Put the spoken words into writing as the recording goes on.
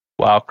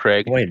Wow,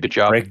 Craig. Wait, good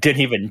job. Craig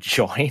didn't even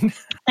join.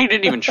 He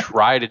didn't even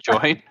try to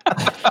join.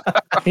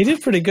 He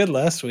did pretty good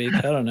last week. I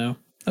don't know.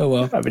 Oh,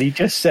 well. Yeah, but he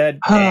just said,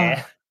 eh.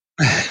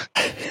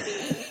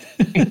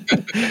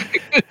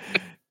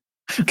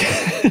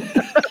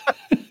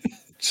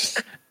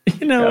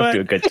 You know Off what? to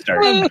a good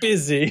start. I'm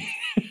busy.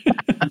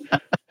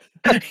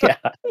 Yeah.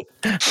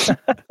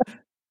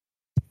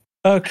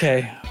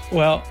 Okay.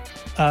 Well,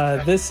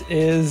 this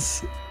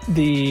is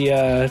the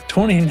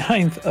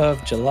 29th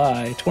of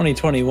July,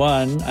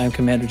 2021. I'm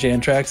Commander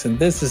Jantrax, and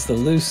this is the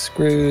Loose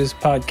Screws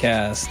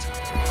podcast.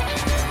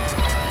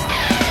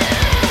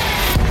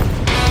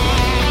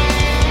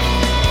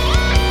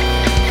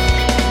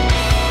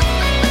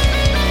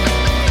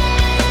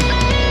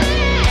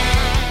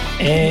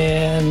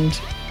 And,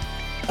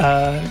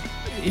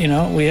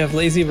 we have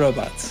lazy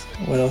robots.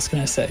 What else can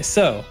I say?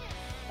 So,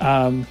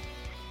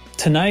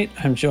 tonight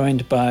I'm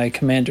joined by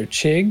Commander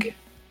Chig.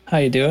 How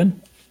you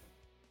doing?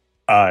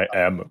 I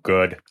am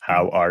good.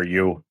 How are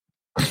you?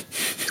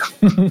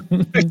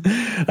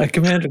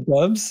 Commander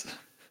Dubs.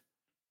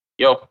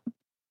 Yo,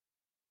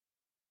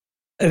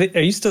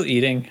 Are you still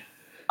eating?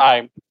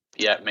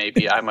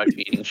 maybe. I might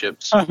be eating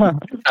chips. I'm kind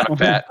of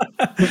fat.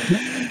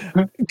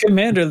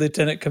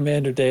 Lieutenant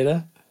Commander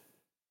Data.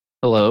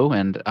 Hello,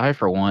 and I,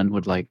 for one,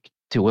 would like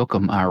to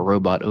welcome our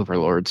robot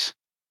overlords.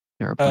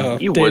 Oh,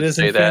 You would Data's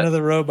say a fan that. of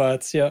the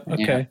robots. Yeah,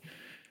 okay.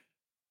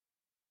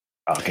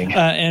 Talking.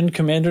 And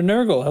Commander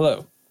Nurgle,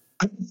 hello.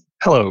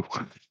 Hello.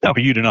 How are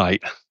you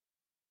tonight?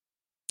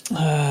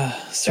 That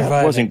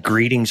Surviving. wasn't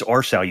greetings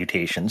or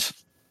salutations.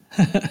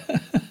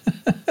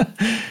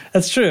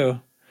 That's true.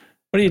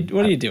 What are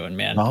you doing,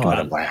 man? All Come out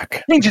on. of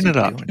whack. Changing it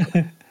up.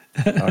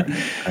 All right.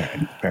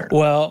 Fair enough.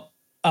 Well,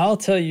 I'll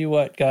tell you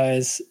what,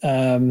 guys.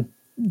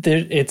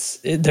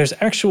 There's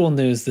actual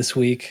news this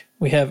week.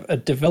 We have a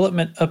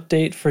development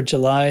update for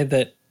July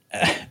that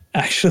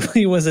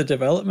actually was a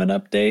development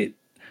update,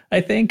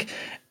 I think,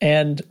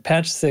 and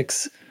patch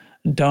 6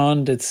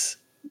 donned its.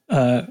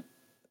 I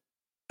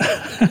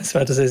was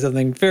about to say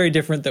something very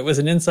different that was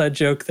an inside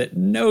joke that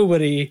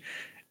nobody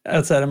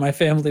outside of my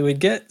family would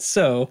get.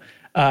 So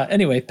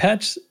anyway,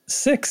 patch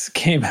 6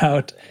 came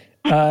out.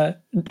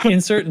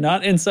 Insert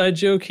not inside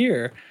joke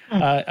here.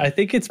 I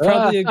think it's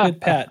probably a good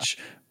patch,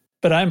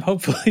 but I'm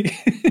hopefully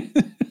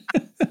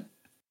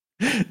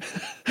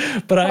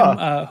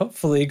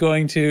hopefully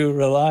going to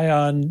rely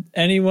on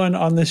anyone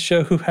on this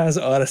show who has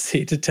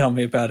Odyssey to tell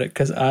me about it,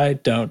 because I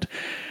don't.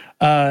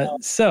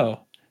 So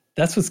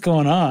that's what's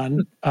going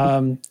on.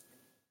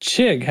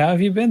 Chig, how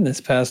have you been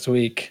this past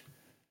week?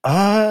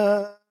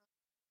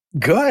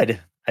 Good.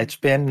 It's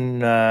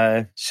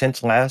been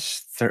since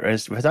last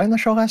Thursday. Was I on the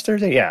show last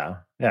Thursday? Yeah.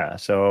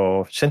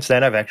 So since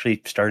then, I've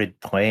actually started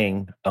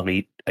playing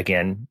Elite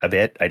again a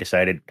bit. I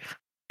decided,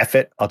 F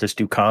it, I'll just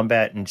do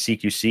combat and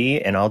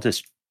CQC, and I'll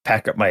just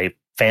pack up my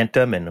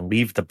Phantom and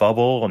leave the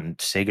bubble and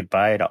say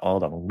goodbye to all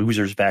the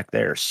losers back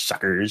there,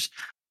 suckers.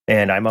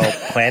 And I'm out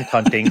plant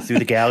hunting through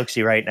the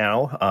galaxy right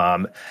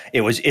now.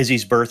 It was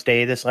Izzy's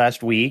birthday this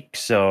last week,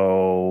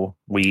 so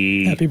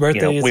Happy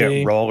birthday, we Izzy.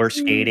 went roller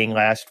skating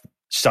last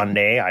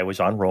Sunday. I was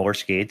on roller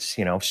skates,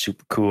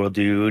 super cool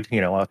dude,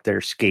 out there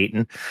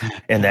skating.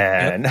 And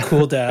then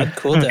Cool dad,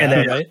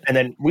 right? And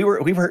then we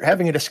were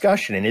having a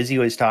discussion, and Izzy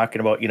was talking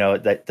about,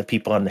 that the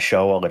people on the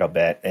show a little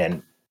bit,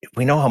 and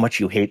we know how much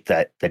you hate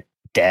the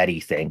daddy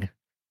thing.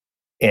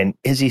 And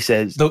Izzy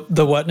says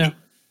the what now?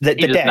 The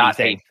He does daddy not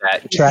thing.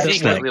 hate that. Trash He thing.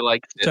 secretly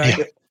likes it. Sorry.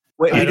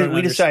 I don't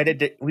We decided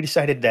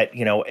that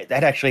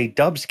that actually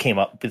Dubs came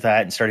up with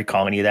that and started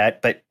calling you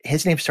that, but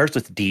his name starts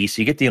with D,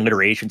 so you get the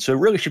alliteration. So it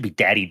really should be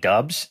Daddy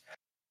Dubs.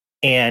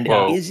 And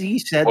Whoa. Izzy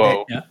said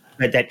Whoa.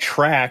 that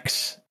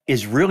Trax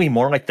is really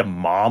more like the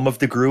mom of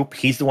the group.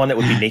 He's the one that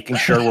would be making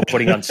sure we're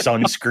putting on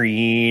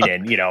sunscreen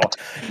and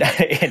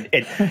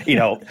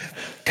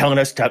telling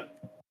us to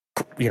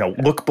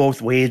look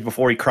both ways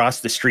before he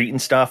crossed the street and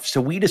stuff.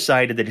 So we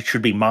decided that it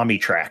should be Mommy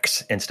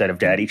Trax instead of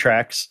Daddy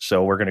Trax.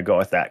 So we're going to go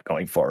with that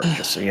going forward,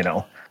 just so you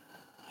know.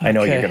 I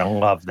know Okay. you're going to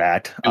love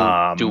that.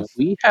 Do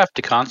we have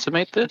to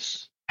consummate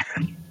this?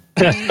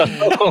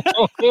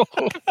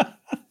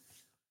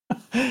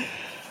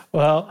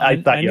 Well, I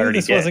thought you knew already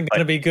this did, wasn't going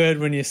to be good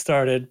when you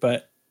started,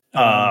 but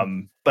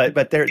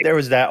But there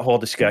was that whole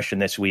discussion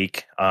this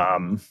week.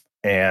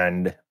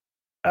 And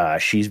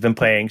she's been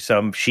playing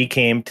some. She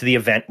came to the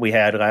event we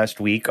had last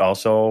week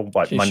also,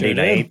 She Monday sure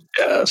did. night.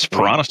 Yes,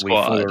 Piranha We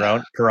Squad. flew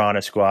around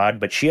Piranha Squad,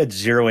 but she had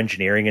 0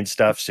 engineering and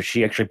stuff, so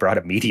she actually brought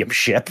a medium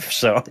ship.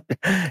 So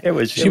it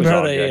was she it was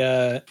brought all good.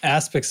 a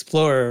Asp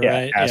Explorer, Yeah,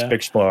 right? Asp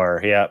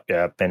Explorer. Yep.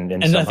 And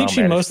And I somehow think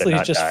she managed to mostly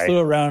not just die. flew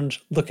around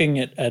looking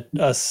at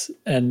us,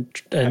 and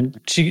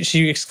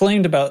she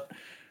exclaimed about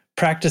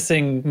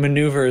practicing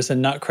maneuvers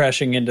and not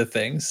crashing into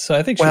things. So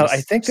I think she Well,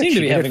 I think that seemed she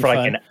to be did it having for like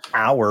fun. an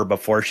hour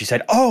before she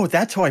said, "Oh,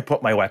 that's how I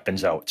put my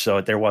weapons out." So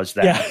there was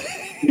that.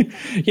 Yeah.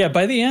 Yeah.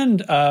 By the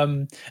end,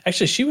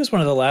 actually, she was one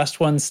of the last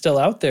ones still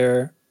out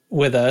there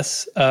with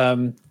us.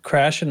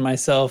 Crash and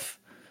myself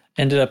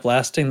ended up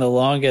lasting the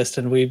longest,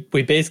 and we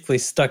basically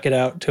stuck it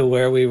out to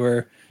where we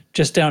were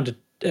just down to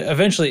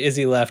eventually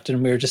Izzy left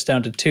and we were just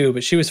down to 2,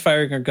 but she was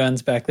firing her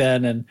guns back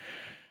then and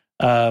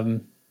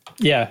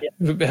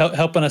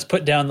helping us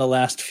put down the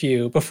last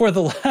few before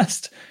the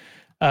last.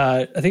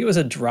 I think it was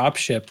a drop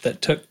ship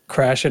that took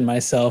Crash and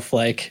myself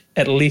like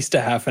at least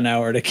a half an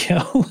hour to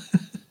kill.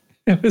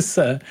 It was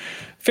a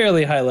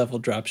fairly high level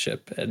drop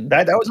ship, and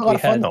that was a lot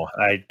of fun though.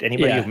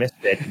 Anybody who missed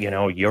it,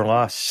 you're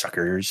lost,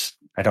 suckers.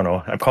 I don't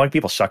know. I'm calling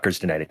people suckers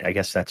tonight. I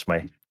guess that's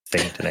my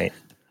thing tonight.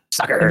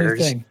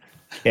 Suckers.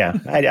 Yeah,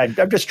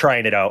 I'm just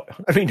trying it out.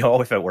 Let me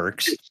know if it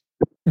works.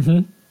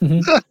 Mm-hmm.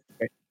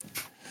 Mm-hmm.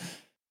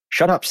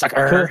 Shut up,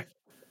 sucker.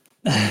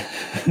 Cool.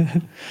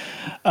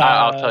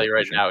 I'll tell you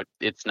right now,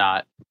 it's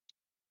not.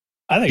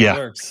 I think it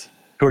works.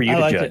 Who are you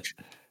to judge,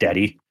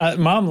 Daddy?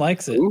 Mom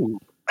likes it. Ooh,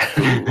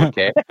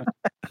 okay.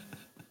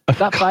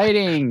 Stop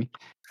fighting.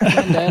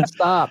 Dad,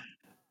 stop.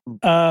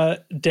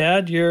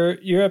 Dad,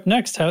 you're up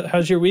next.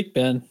 How's your week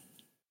been?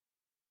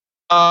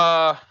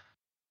 Well,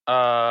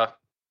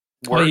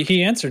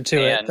 he answered to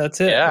it.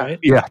 That's it, right?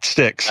 Yeah, it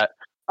sticks.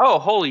 Oh,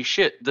 holy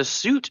shit. The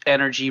suit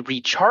energy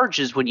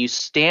recharges when you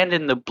stand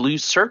in the blue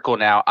circle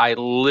now. I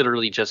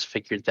literally just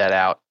figured that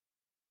out.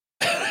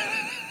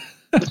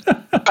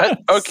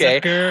 Okay.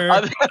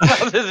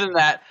 Other than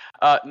that,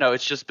 no,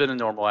 it's just been a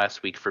normal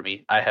ass week for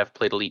me. I have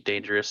played Elite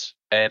Dangerous,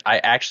 and I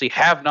actually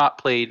have not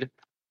played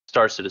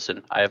Star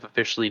Citizen. I have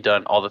officially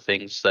done all the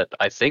things that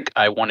I think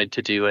I wanted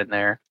to do in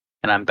there,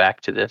 and I'm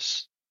back to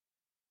this.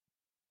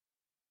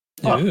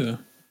 Ooh.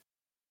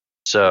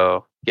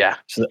 So, yeah.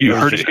 So You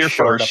heard it here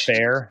first.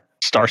 Affair.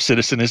 Star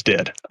Citizen is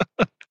dead.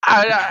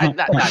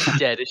 Not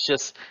dead. It's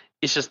just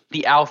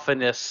the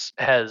alphaness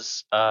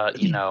has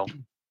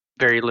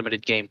very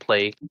limited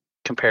gameplay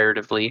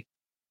comparatively.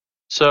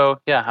 So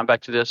yeah, I'm back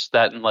to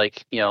that, and a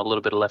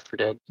little bit of Left 4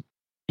 Dead.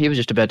 He was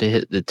just about to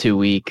hit the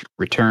 2-week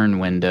return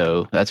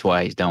window. That's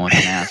why he's done with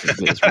an ass to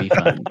get his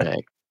refund back.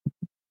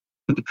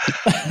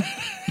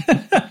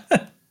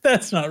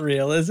 That's not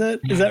real, is it?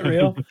 Is that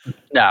real?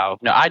 No,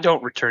 I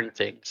don't return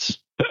things.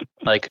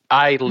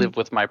 I live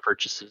with my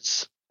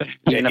purchases.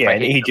 And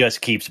he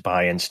just keeps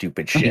buying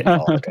stupid shit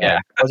all the time. Yeah.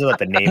 Wasn't that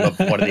the name of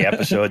one of the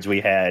episodes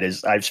we had?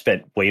 Is I've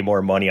spent way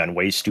more money on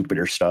way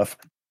stupider stuff.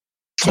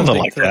 Something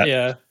like that.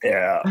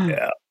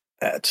 Yeah.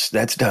 That's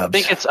Dubs.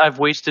 I think I've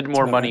wasted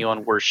more money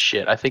on worse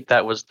shit. I think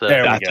that was the.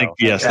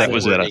 That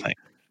was it. I think.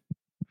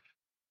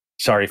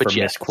 Sorry for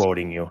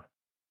misquoting you.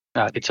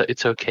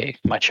 It's okay,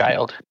 my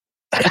child.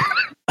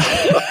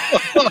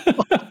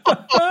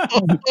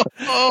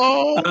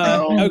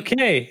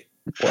 Okay.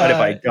 What have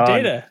I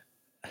done?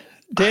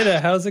 Data,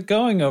 how's it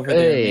going over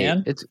there,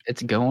 man?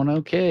 It's going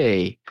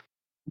okay. I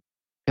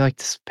feel like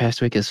this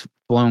past week has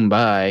flown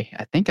by.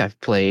 I think I've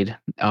played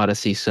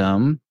Odyssey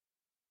some.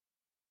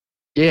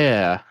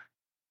 Yeah,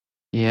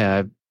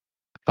 I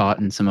fought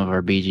in some of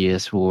our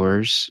BGS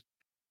wars.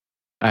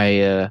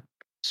 I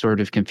sort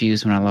of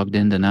confused when I logged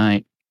in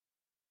tonight.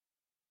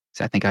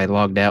 So I think I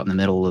logged out in the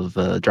middle of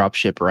a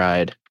dropship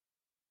ride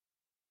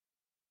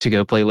to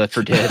go play Left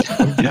 4 Dead.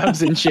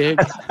 Dubs and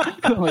chicks.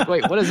 I'm like,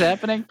 wait, what is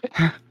happening?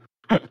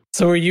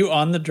 So were you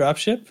on the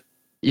dropship?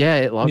 Yeah,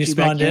 it logged you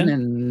back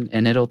in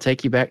and it'll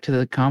take you back to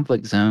the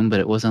conflict zone,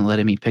 but it wasn't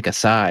letting me pick a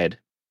side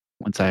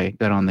once I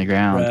got on the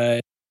ground.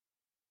 Right.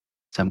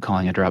 So I'm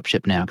calling a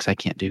dropship now because I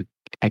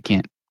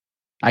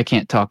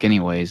can't talk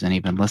anyways, and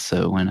even less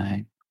so when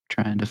I'm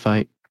trying to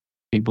fight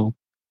people.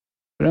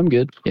 But I'm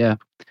good. Yeah.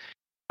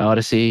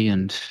 Odyssey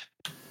and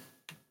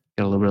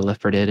got a little bit of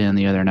Left 4 Dead in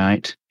the other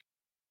night.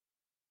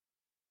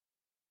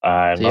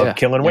 I love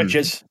killing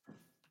witches.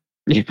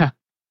 Yeah.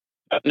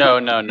 No.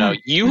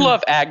 You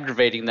love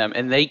aggravating them,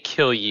 and they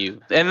kill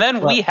you, and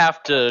then we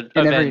have to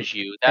avenge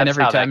you. That's and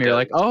every how time that you're goes.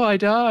 like, "Oh, I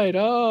died."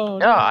 Oh,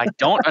 no, I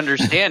don't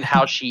understand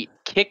how she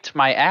kicked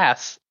my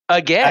ass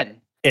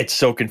again. It's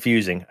so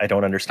confusing. I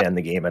don't understand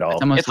the game at all.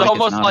 It's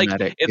almost like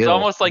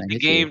the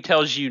game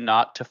tells you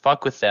not to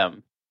fuck with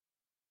them.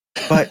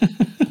 But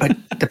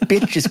the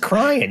bitch is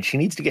crying. She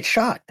needs to get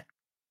shot.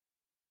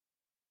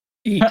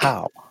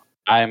 How?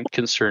 I'm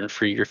concerned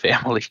for your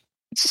family.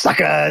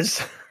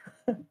 Suckers.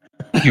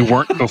 You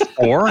weren't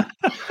before?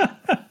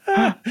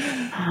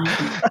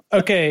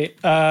 Okay,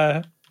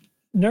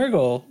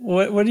 Nurgle,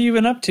 what have you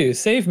been up to?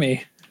 Save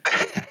me.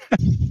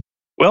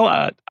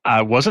 Well,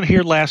 I wasn't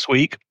here last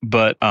week,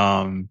 but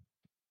 2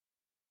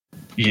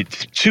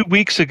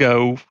 weeks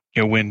ago,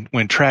 when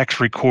Trax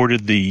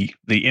recorded the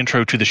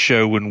intro to the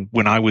show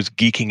when I was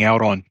geeking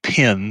out on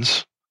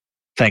pins.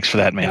 Thanks for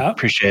that, man. Yeah.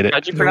 Appreciate it.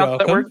 How'd you pronounce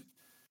that word?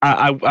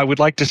 I would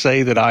like to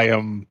say that I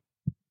am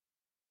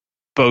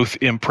both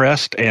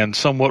impressed and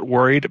somewhat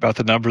worried about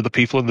the number of the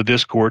people in the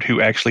Discord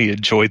who actually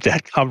enjoyed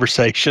that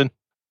conversation.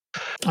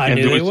 I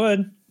knew they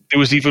would. There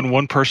was even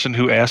one person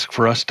who asked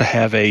for us to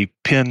have a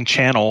pin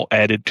channel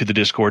added to the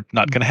Discord.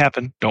 Not going to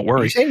happen. Don't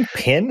worry. Are you saying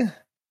pin?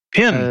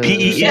 Pin.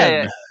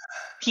 P-E-N.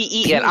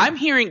 P-E-N. I'm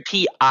hearing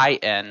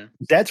P-I-N.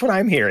 That's what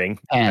I'm hearing.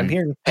 I'm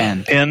hearing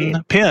pen.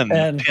 Pin.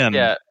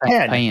 Yeah.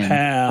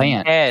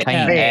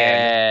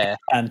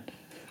 Pen.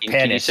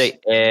 Can you say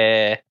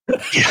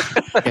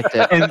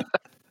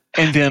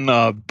And then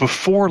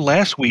before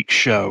last week's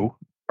show,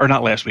 or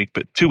not last week,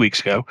 but 2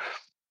 weeks ago,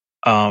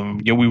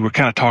 we were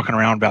kind of talking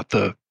around about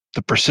the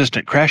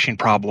persistent crashing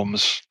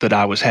problems that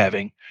I was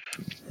having.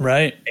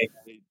 Right.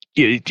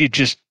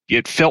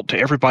 It felt to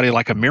everybody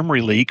like a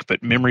memory leak,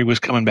 but memory was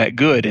coming back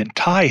good. And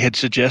Ty had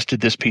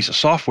suggested this piece of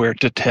software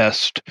to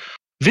test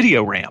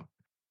video RAM.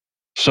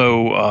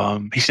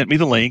 So he sent me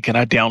the link, and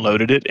I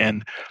downloaded it,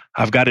 and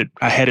I've got it.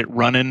 I had it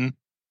running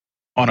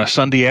on a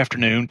Sunday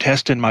afternoon,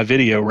 testing my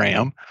video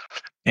RAM.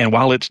 And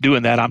while it's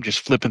doing that, I'm just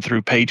flipping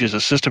through pages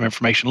of system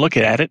information,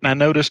 looking at it, and I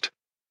noticed,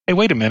 hey,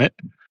 wait a minute.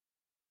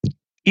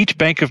 Each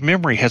bank of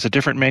memory has a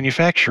different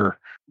manufacturer.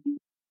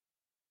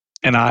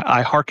 And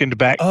I hearkened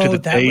back to the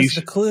that days. Was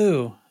the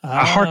clue.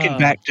 I hearkened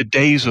back to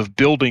days of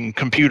building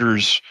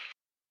computers,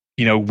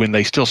 when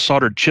they still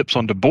soldered chips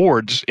onto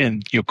boards.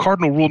 And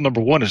cardinal rule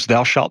number 1 is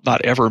thou shalt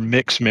not ever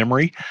mix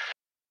memory.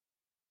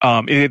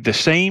 It had the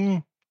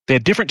same. They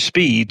had different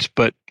speeds,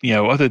 but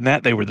other than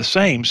that, they were the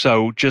same.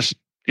 So just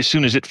as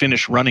soon as it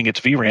finished running its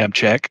VRAM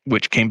check,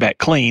 which came back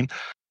clean,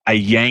 I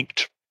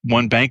yanked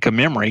one bank of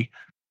memory,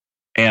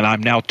 and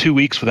I'm now 2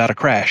 weeks without a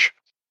crash.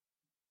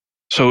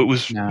 So it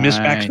was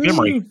mismatched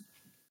memory.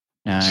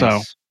 Nice. So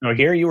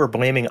here you were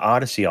blaming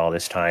Odyssey all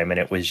this time, and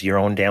it was your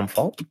own damn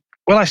fault.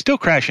 Well, I still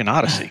crash in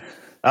Odyssey,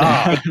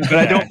 but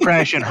I don't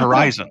crash in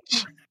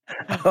Horizons.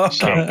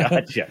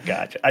 Okay,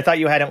 gotcha. I thought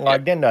you hadn't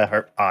logged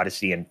into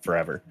Odyssey in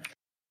forever.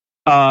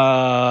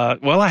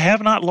 Well, I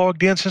have not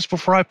logged in since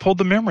before I pulled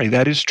the memory.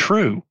 That is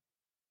true.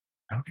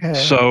 Okay.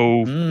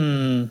 So,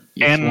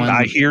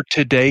 I hear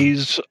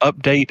today's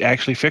update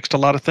actually fixed a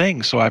lot of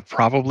things, so I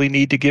probably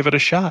need to give it a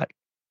shot.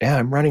 Yeah,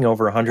 I'm running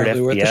over 100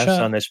 Probably FPS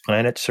on this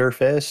planet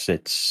surface.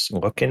 It's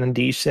looking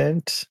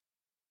decent.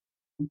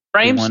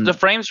 The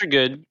frames are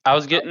good. I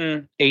was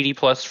getting 80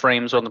 plus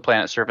frames on the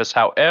planet surface.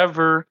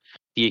 However,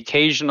 the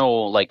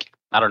occasional,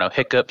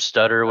 hiccup,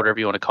 stutter, whatever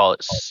you want to call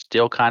it,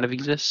 still kind of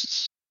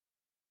exists.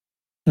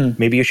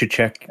 Maybe you should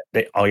check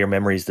that all your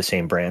memory is the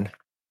same brand.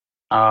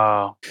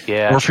 Oh,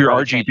 yeah. Or if your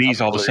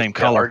RGB's all the same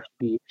color.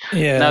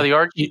 Yeah. No, the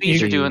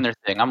RGBs are doing their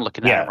thing. I'm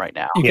looking at them right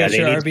now. You got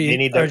your they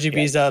need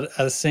RGBs out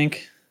of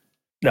sync?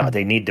 No,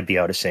 they need to be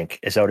out of sync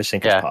as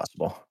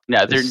possible.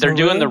 Yeah, they're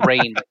doing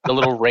the the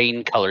little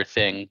rain color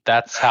thing.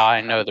 That's how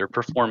I know they're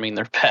performing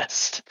their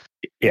best.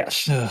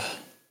 Yes. The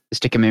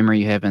stick of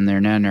memory you have in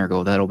there now,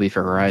 Nurgle, that'll be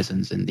for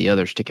Horizons, and the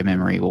other stick of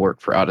memory will work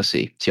for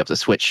Odyssey. So you have to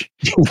switch.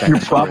 You're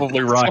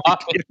probably right.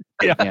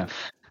 Yeah.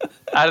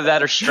 Out of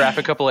that, or strap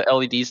a couple of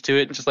LEDs to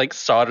it and just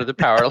solder the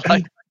power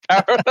line.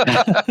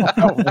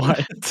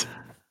 What?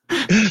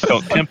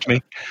 Don't tempt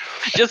me.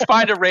 Just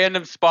find a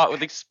random spot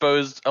with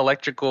exposed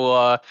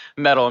electrical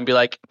metal and be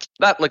like,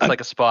 that looks like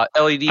a spot.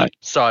 LED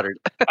soldered.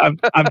 I'm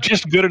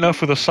just good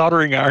enough with a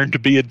soldering iron to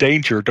be a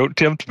danger. Don't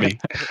tempt me.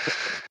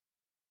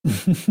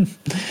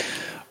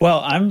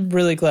 Well, I'm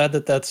really glad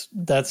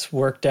that's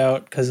worked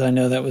out, because I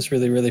know that was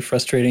really, really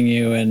frustrating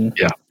you. And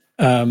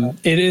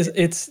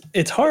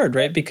it's hard,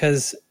 right?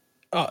 Because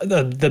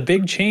the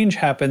big change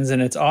happens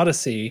and it's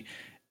Odyssey.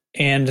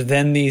 And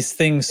then these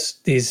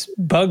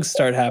bugs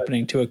start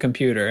happening to a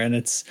computer, and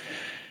it's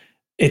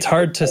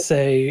hard to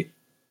say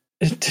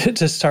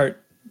to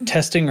start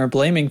testing or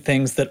blaming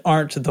things that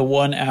aren't the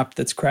one app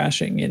that's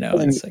crashing. And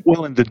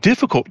the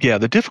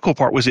difficult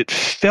part was it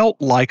felt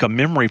like a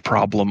memory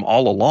problem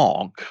all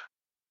along,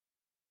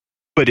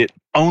 but it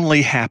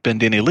only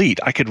happened in Elite.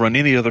 I could run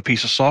any other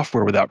piece of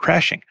software without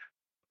crashing.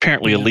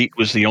 Apparently, Elite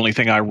was the only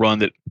thing I run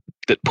that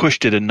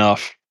pushed it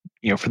enough,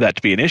 for that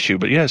to be an issue.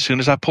 But as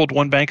soon as I pulled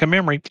one bank of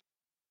memory,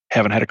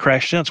 haven't had a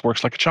crash since.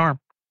 Works like a charm.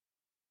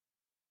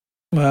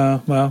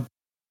 Well.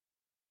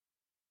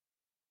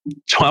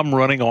 So I'm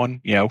running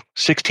on,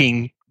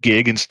 16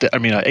 gig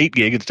 8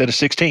 gig instead of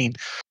 16,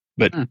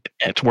 but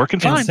it's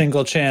working fine. And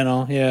single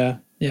channel. Yeah.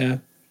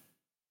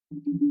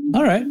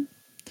 All right.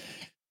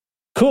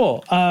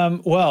 Cool.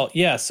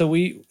 So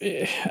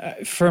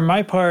for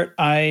my part,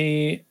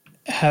 I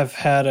have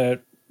had a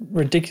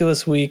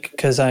ridiculous week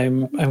because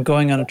I'm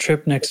going on a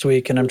trip next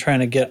week, and I'm trying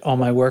to get all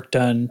my work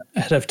done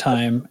ahead of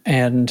time,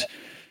 and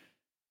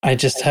I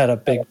just had a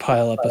big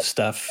pile up of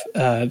stuff.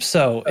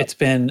 So it's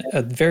been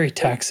a very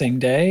taxing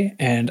day,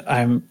 and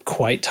I'm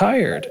quite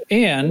tired,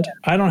 and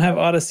I don't have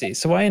Odyssey,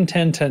 so I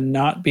intend to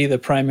not be the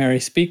primary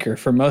speaker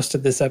for most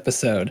of this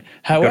episode.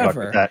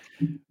 However,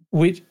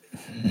 we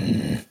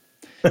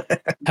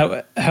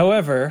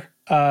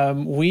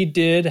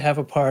did have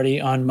a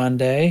party on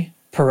Monday,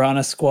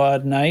 Piranha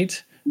Squad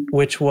night,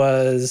 which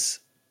was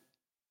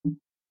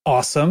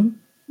awesome.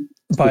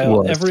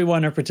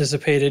 Everyone who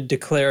participated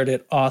declared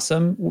it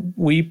awesome.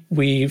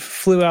 We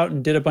flew out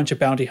and did a bunch of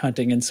bounty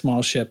hunting in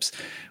small ships.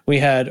 We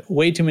had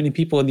way too many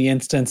people in the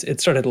instance. It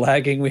started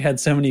lagging. We had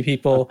so many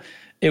people.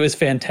 It was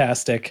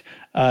fantastic.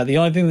 The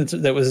only thing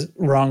that was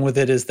wrong with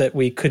it is that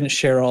we couldn't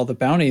share all the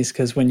bounties,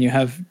 because when you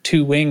have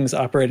two wings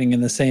operating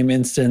in the same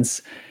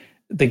instance,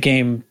 the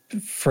game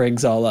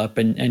frigs all up,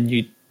 and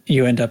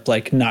you end up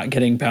not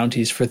getting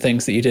bounties for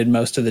things that you did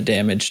most of the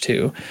damage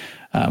to,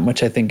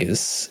 which I think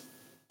is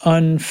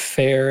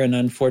unfair and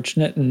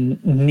unfortunate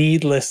and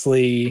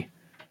needlessly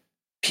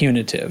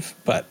punitive.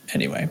 But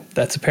anyway,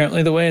 that's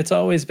apparently the way it's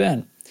always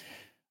been.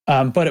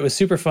 But it was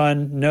super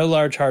fun. No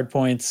large hard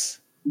points,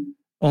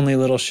 only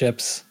little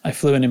ships. I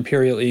flew an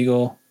Imperial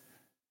Eagle.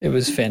 It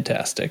was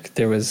fantastic.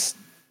 There was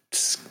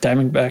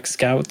Diamondback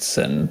Scouts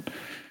and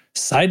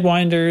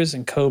Sidewinders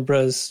and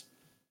Cobras.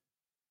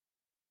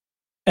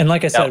 And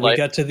like I said, we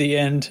got to the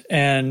end,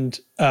 and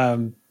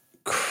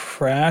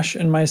Crash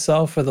and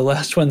myself were the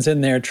last ones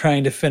in there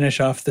trying to finish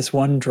off this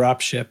one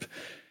dropship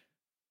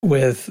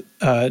with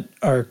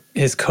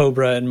his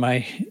Cobra and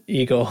my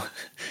Eagle.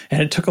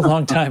 And it took a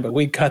long time, but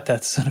we got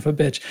that son of a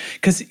bitch.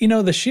 Because,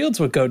 the shields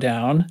would go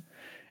down,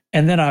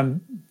 and then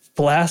I'm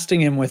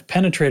blasting him with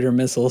penetrator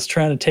missiles,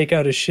 trying to take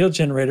out his shield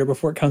generator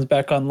before it comes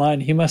back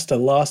online. He must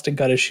have lost and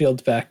got his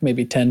shields back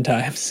maybe 10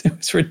 times. It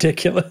was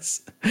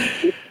ridiculous.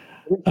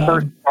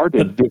 First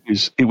started,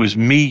 it was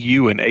me,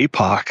 you, and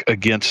APOC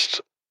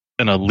against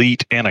an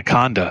elite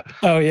Anaconda.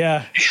 Oh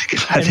yeah,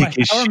 I think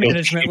my power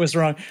management was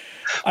wrong.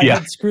 I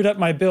had screwed up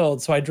my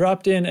build, so I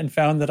dropped in and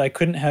found that I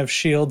couldn't have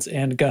shields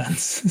and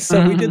guns.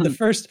 So we did the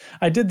first.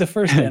 I did the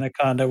first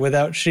Anaconda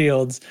without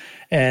shields,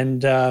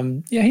 and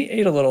he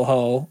ate a little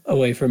hull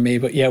away from me.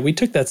 But yeah, we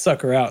took that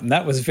sucker out, and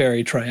that was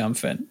very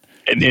triumphant.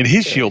 And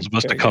his shields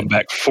must have come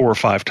back 4 or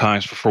 5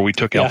 times before we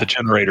took out the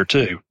generator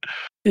too.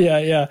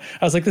 Yeah.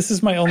 I was like, this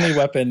is my only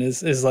weapon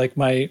is like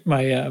my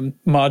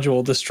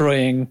module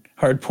destroying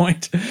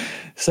hardpoint.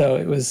 So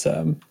it was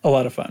a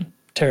lot of fun.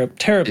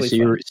 Terribly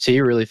fun. So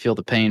you really feel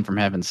the pain from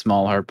having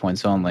small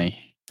hardpoints only.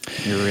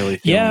 You're really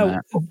feeling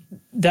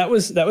that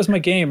was my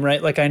game,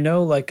 right? Like I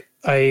know, like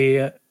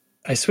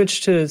I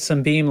switched to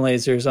some beam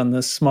lasers on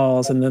the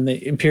smalls, and then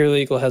the Imperial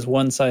Eagle has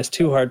one size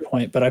 2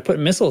 hardpoint, but I put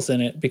missiles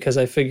in it because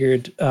I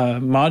figured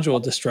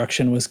module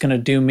destruction was going to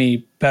do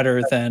me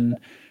better than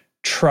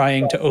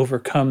trying to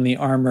overcome the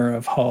armor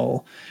of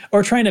hull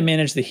or trying to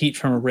manage the heat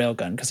from a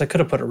railgun, because I could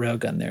have put a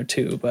railgun there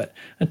too, but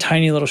a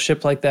tiny little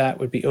ship like that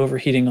would be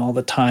overheating all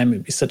the time.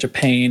 It'd be such a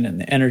pain,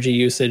 and the energy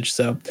usage.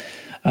 So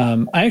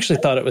I actually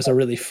thought it was a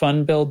really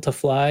fun build to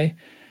fly,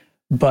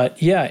 but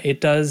yeah,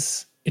 it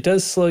does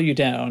slow you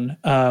down.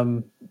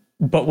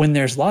 But when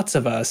there's lots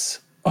of us,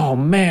 oh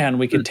man,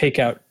 we could take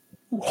out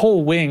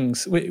whole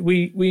wings.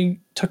 We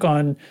took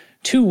on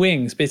 2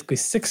 wings, basically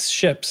 6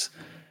 ships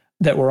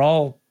that were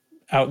all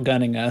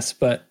outgunning us,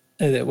 but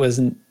it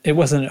wasn't,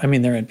 I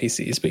mean, they're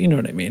NPCs, but you know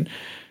what I mean?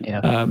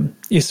 Yeah.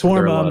 You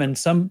swarm them, and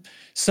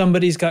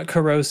somebody's got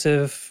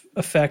corrosive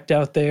effect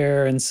out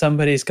there, and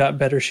somebody's got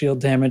better shield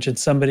damage, and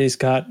somebody's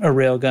got a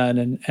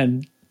railgun,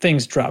 and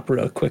things drop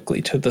real quickly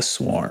to the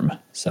swarm.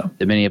 So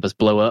did many of us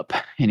blow up?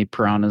 Any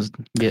piranhas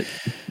get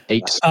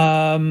ate?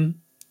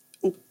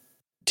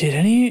 Did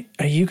any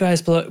of you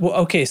guys blow up? Well,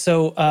 okay,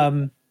 so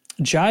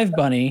Jive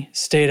Bunny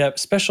stayed up.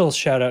 Special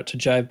shout out to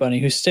Jive Bunny,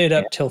 who stayed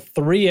up till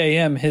 3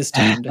 a.m. his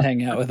time to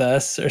hang out with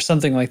us, or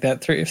something like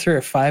that. 3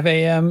 or 5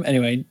 a.m.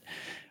 Anyway,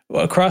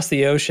 across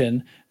the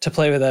ocean to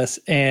play with us,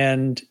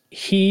 and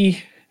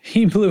he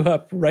blew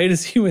up right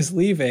as he was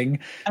leaving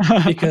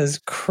because,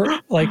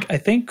 I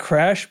think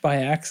Crash by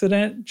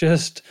accident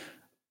just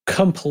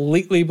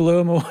completely blew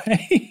him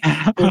away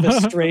with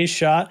a stray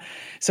shot.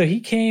 So he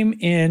came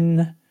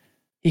in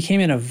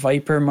a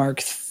Viper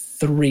Mark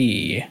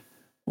III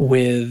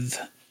with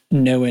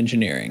no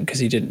engineering because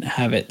he didn't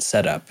have it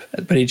set up,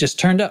 but he just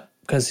turned up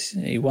because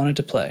he wanted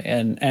to play,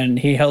 and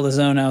he held his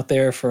own out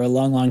there for a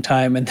long, long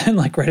time, and then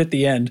right at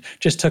the end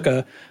just took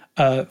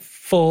a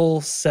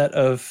full set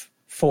of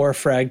 4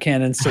 frag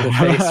cannons to the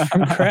face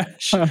from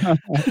Crash.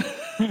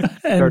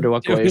 And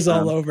it was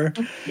all over.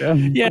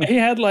 Yeah, he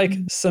had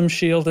some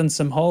shield and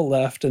some hull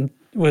left, and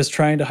was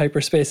trying to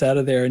hyperspace out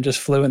of there and just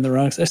flew in the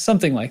wrong side.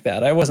 Something like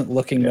that. I wasn't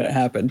looking when it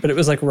happened, but it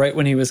was right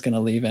when he was going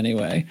to leave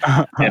anyway.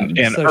 And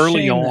so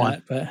early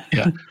on,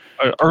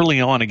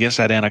 early on against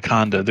that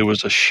Anaconda, there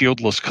was a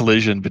shieldless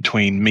collision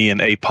between me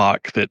and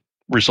APOC that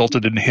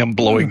resulted in him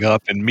blowing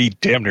up and me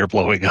damn near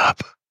blowing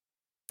up.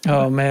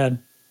 Oh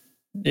man,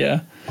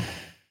 yeah.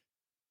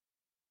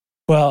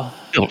 Well,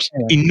 it was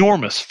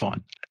enormous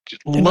fun.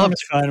 Loved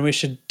fun. We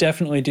should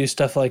definitely do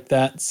stuff like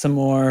that some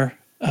more.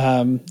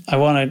 I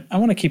want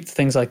to keep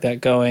things like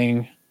that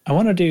going. I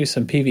want to do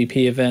some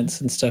PvP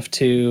events and stuff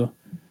too.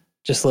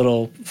 Just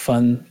little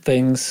fun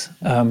things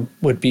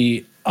would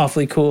be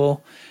awfully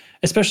cool,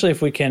 especially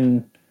if we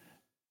can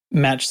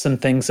match some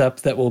things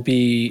up that will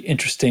be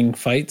interesting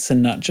fights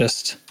and not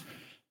just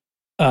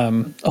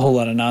a whole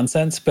lot of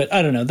nonsense. But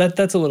I don't know,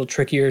 that's a little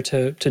trickier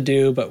to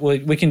do, but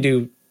we can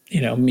do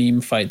meme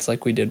fights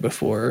like we did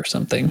before or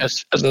something.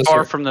 As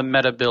far from the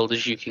meta build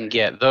as you can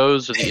get.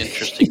 Those are the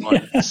interesting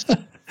ones.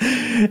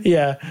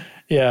 Yeah.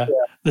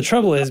 The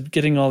trouble is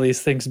getting all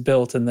these things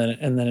built, and then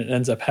it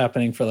ends up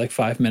happening for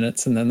 5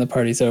 minutes, and then the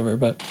party's over.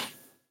 But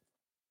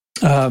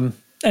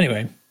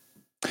anyway,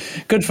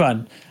 good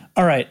fun.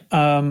 All right.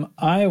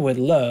 I would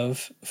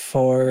love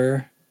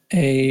for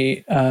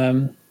a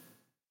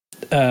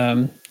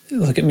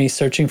look at me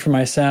searching for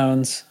my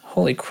sounds.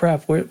 Holy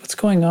crap! What's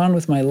going on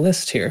with my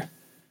list here?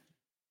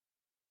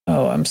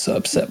 Oh, I'm so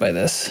upset by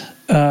this.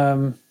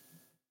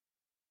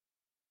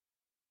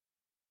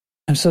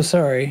 I'm so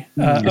sorry.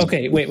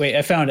 Okay, wait.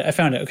 I found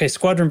it. Okay,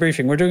 squadron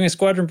briefing. We're doing a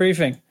squadron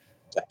briefing.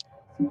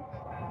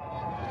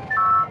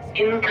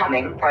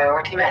 Incoming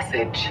priority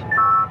message.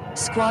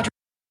 Squadron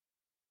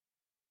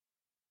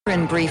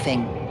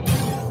briefing.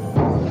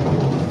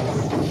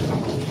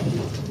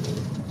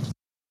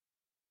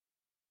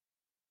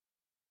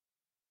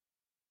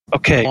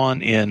 Okay,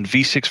 on in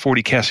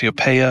V640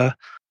 Cassiopeia.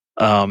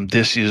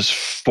 This is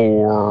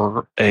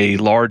for a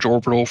large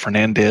orbital,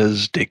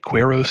 Fernandez de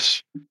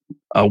Quiros,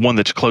 one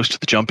that's close to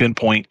the jump-in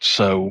point.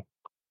 So,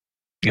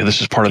 this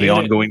is part of the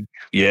ongoing.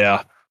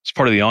 Yeah, it's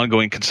part of the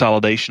ongoing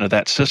consolidation of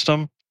that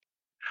system.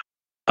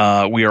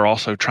 We are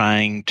also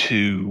trying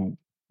to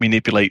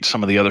manipulate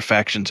some of the other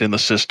factions in the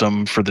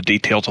system. For the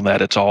details on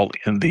that, it's all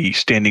in the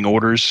standing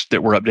orders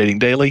that we're updating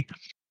daily.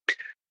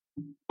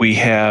 We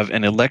have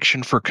an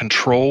election for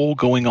control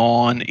going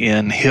on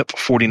in HIP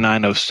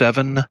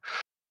 4907.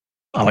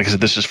 Like I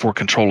said, this is for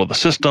control of the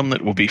system.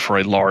 That will be for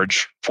a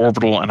large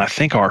orbital, and I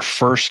think our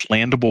first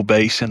landable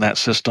base in that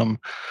system.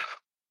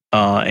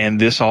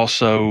 And this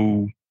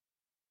also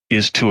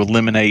is to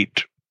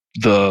eliminate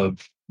the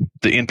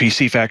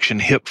NPC faction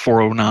HIP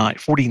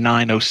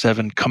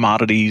 4907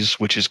 commodities,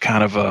 which is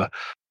kind of a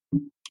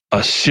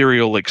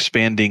serial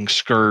expanding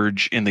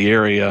scourge in the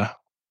area.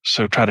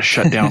 So try to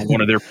shut down one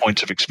of their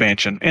points of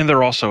expansion, and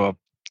they're also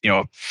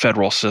a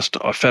federal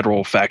system, a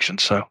federal faction.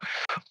 So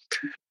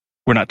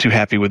we're not too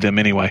happy with them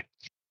anyway.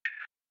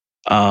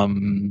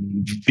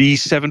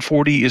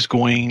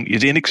 V740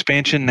 is in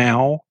expansion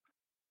now.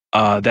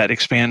 That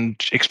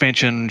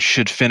expansion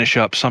should finish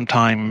up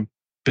sometime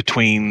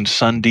between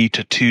Sunday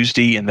to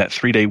Tuesday in that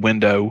 3-day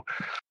window.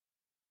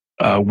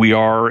 We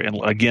are, and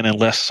again,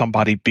 unless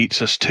somebody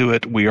beats us to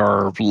it, we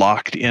are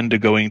locked into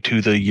going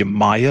to the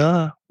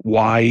Yemaya,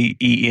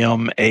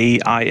 Yemaia.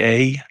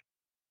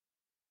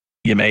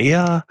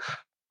 Yemaya?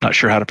 Not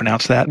sure how to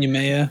pronounce that.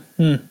 Yemaya?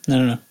 I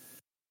don't know.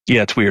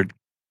 Yeah, it's weird.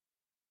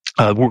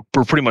 We're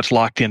pretty much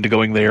locked into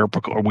going there,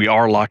 or we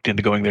are locked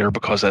into going there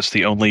because that's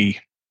the only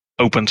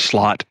open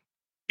slot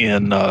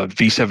in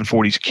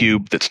V740's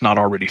cube that's not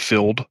already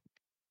filled.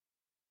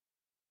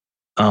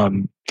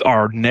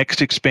 Our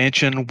next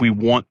expansion, we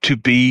want to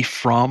be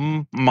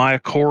from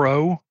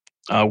Mayakoro.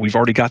 We've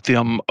already got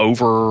them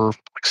over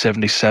like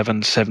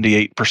 77,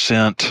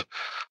 78%.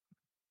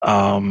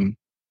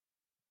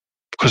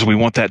 Because we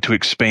want that to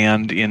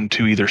expand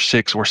into either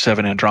 6 or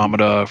 7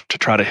 Andromeda to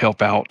try to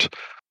help out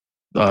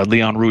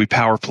Leon Rui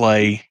power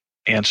play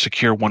and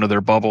secure one of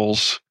their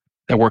bubbles.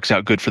 That works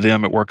out good for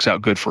them. It works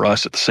out good for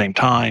us at the same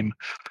time.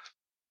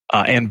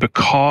 And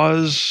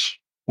because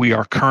we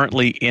are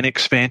currently in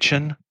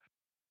expansion,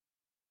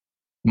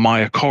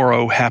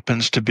 Mayakoro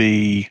happens to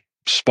be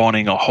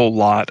spawning a whole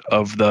lot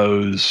of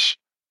those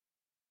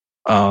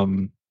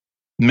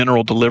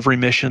mineral delivery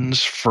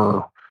missions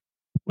for,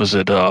 was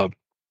it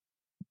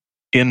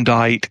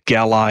Indite,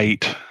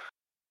 Galite,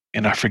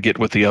 and I forget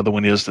what the other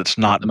one is that's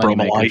not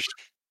Bromolite.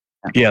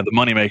 Yeah, the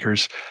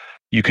moneymakers.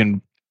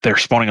 They're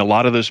spawning a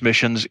lot of those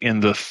missions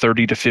in the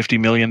 30 to 50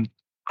 million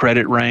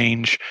credit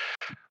range.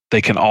 They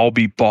can all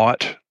be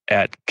bought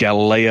at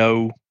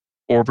Galileo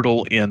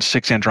Orbital in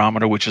 6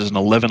 Andromeda, which is an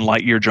 11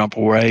 light year jump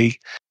away.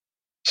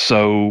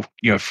 So,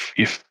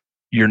 if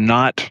you're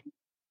not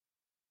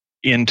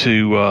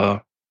into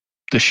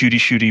the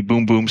shooty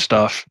boom boom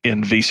stuff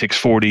in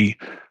V640,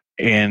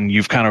 and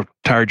you've kind of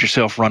tired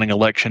yourself running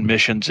election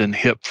missions in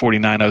HIP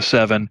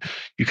 4907,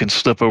 you can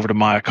slip over to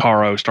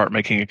Mayakoro, start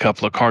making a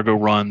couple of cargo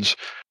runs.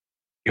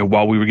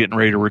 While we were getting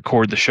ready to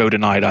record the show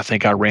tonight, I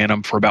think I ran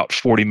them for about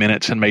 40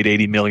 minutes and made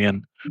 80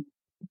 million.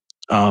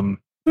 Kind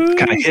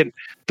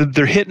of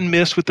they're hit and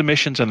miss with the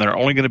missions, and they're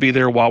only going to be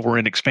there while we're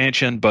in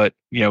expansion. But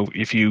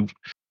if you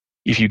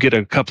get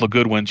a couple of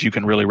good ones, you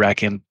can really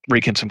rake in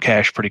some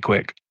cash pretty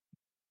quick.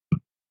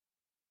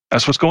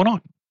 That's what's going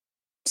on.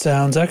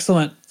 Sounds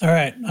excellent. All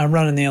right, I'm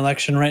running the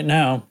election right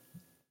now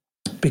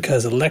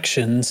because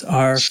elections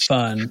are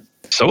fun.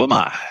 So am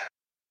I.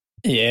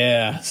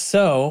 Yeah.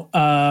 So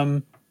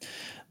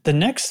the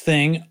next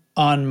thing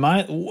on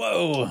my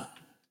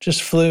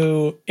just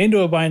flew into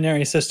a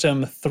binary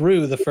system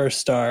through the first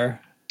star.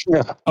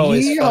 Yeah.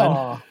 Always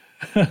fun.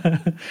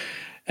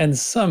 And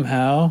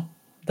somehow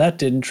that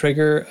didn't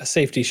trigger a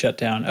safety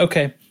shutdown.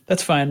 Okay,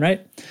 that's fine,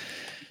 right?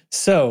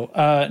 So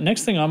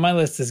next thing on my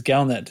list is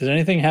Galnet. Did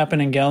anything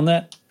happen in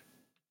Galnet?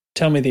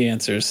 Tell me the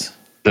answers.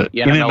 The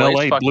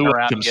NMLA blew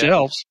up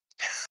themselves.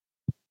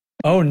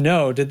 Oh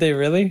no, did they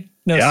really?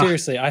 No, yeah.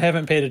 Seriously, I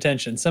haven't paid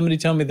attention. Somebody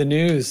tell me the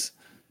news.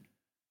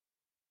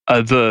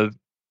 The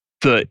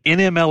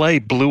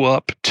NMLA blew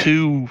up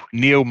 2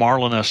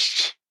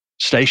 neo-Marlinist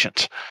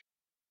stations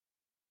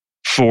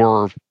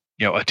for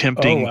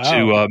attempting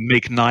to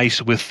make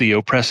nice with the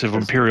oppressive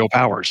imperial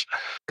powers.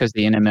 Because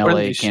the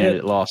NMLA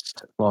candidate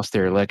lost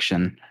their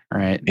election,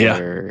 right?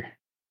 Yeah.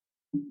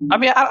 I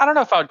mean, I don't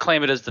know if I would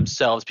claim it as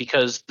themselves,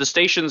 because the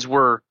stations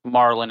were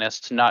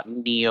Marlinist, not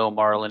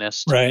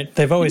neo-Marlinist. Right.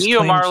 They've always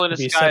neo-Marlinist to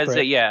be guys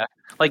separate.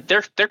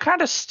 that they're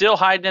kind of still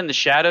hiding in the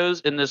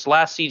shadows. And this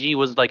last CG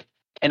was like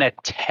an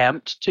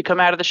attempt to come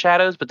out of the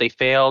shadows, but they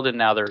failed, and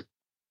now they're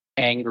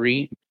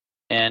angry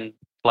and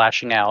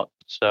flashing out.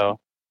 So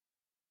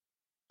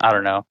I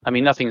don't know. I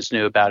mean, nothing's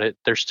new about it.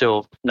 They're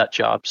still nut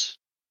jobs.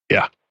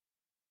 Yeah.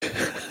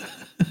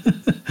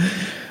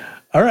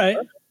 All right.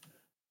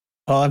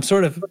 Well, I'm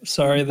sort of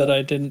sorry that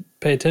I didn't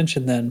pay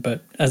attention then,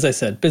 but as I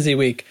said, busy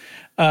week.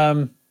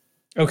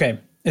 Okay.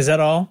 Is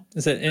that all?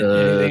 Is it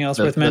anything else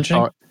worth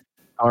mentioning?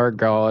 Our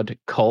God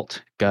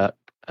cult got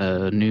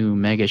a new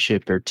mega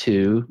ship or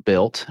two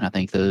built. I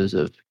think those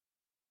have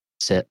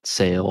set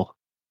sail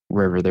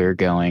wherever they're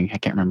going. I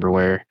can't remember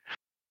where.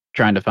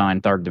 Trying to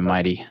find Tharg the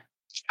Mighty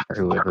or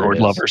whoever Lord it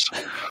is. lovers.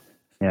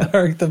 Yeah.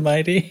 Tharg the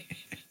Mighty.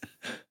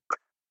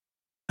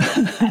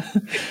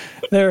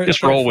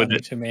 Just roll with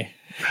it to me.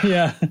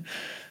 Yeah,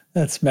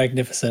 that's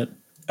magnificent.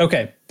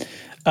 Okay.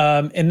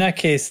 In that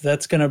case,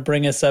 that's going to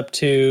bring us up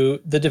to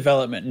the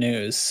development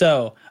news.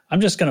 So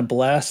I'm just going to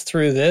blast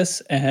through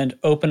this and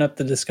open up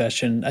the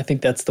discussion. I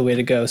think that's the way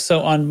to go. So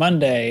on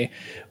Monday,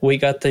 we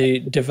got the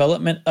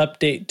development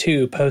update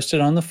 2 posted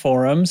on the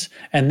forums,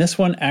 and this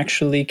one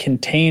actually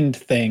contained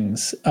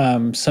things,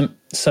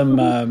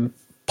 some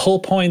pull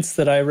points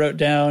that I wrote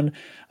down.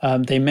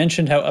 They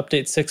mentioned how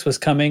update 6 was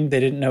coming. They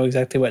didn't know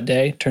exactly what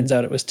day. Turns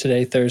out it was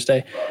today,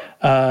 Thursday.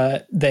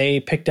 They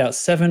picked out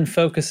 7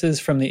 focuses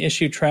from the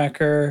issue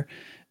tracker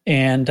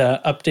and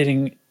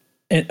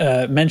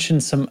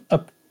mentioned some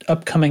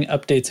upcoming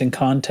updates and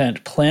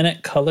content,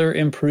 planet color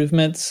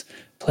improvements,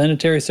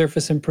 planetary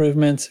surface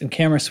improvements, and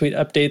camera suite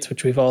updates,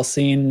 which we've all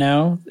seen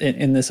now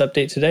in this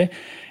update today.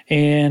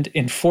 And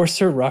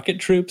Enforcer rocket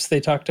troops, they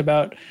talked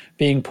about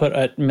being put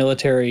at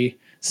military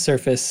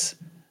surface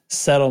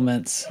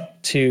settlements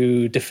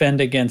to defend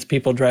against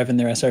people driving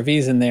their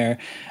SRVs in there.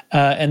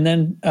 And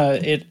then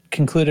it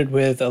concluded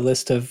with a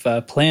list of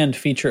planned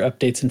feature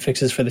updates and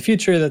fixes for the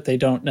future that they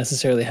don't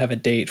necessarily have a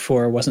date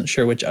for. Wasn't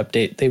sure which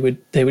update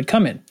they would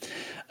come in.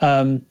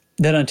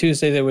 Then on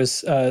Tuesday, there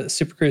was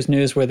Super Cruise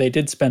news where they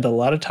did spend a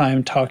lot of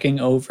time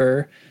talking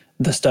over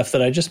the stuff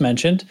that I just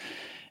mentioned.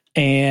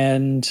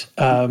 And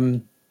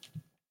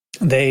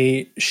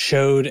they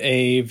showed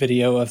a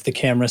video of the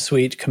camera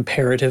suite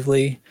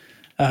comparatively,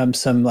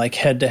 some like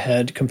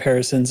head-to-head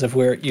comparisons of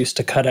where it used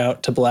to cut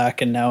out to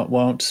black and now it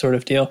won't, sort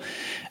of deal.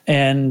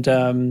 And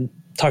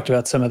talked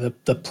about some of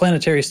the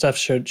planetary stuff,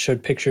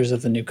 showed pictures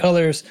of the new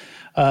colors.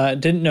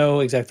 Didn't know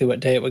exactly what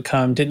day it would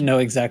come, didn't know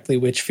exactly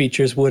which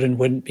features would and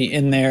wouldn't be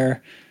in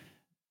there.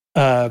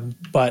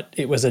 But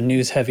it was a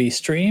news-heavy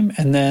stream.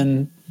 And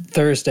then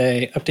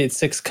Thursday, Update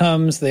 6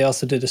 comes. They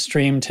also did a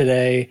stream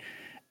today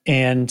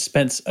and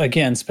spent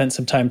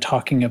some time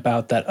talking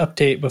about that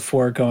update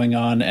before going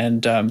on,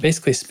 and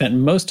basically spent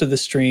most of the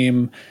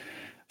stream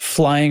not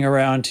flying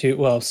around, to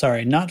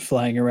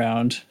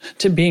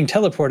being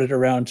teleported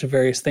around to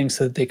various things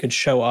so that they could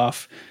show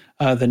off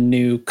the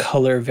new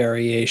color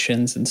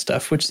variations and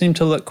stuff, which seemed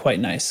to look quite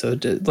nice. So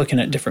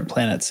looking at different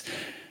planets.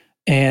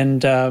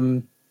 And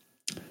I'll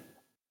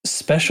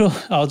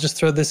just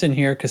throw this in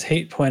here because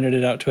Hate pointed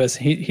it out to us.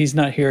 He's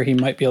not here. He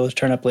might be able to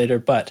turn up later,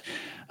 but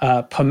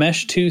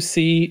Pamesh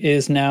 2C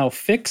is now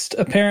fixed,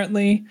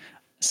 apparently.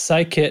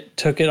 Scikit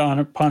took it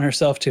upon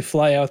herself to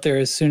fly out there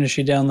as soon as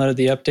she downloaded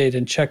the update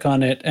and check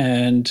on it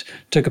and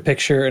took a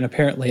picture, and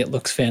apparently it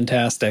looks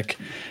fantastic.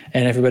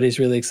 And everybody's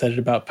really excited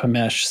about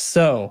Pamesh.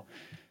 So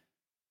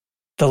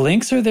the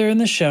links are there in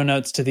the show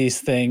notes to these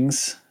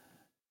things.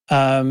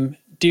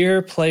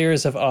 Dear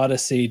players of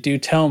Odyssey, do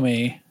tell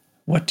me,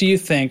 what do you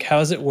think?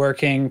 How's it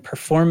working?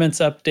 Performance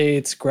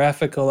updates,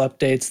 graphical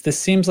updates. This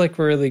seems like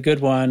a really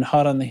good one,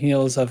 hot on the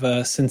heels of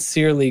a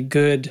sincerely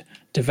good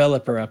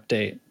developer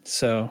update.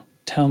 So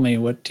tell me,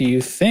 what do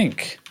you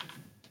think?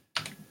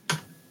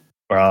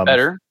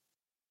 Better.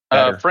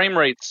 Frame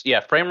rates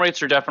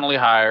are definitely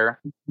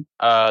higher.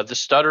 The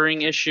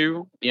stuttering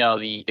issue,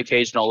 the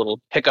occasional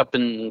little hiccup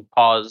and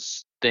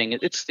pause thing,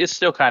 it's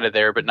still kind of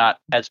there, but not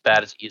as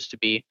bad as it used to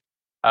be.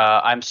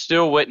 I'm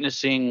still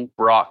witnessing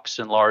rocks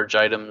and large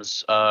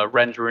items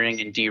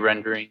rendering and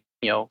de-rendering,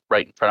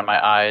 right in front of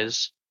my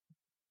eyes.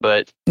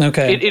 But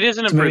okay, it is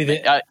an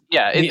improvement.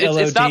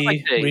 It's not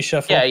like they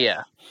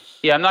reshuffle.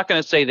 Yeah. I'm not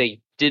going to say they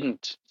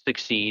didn't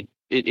succeed.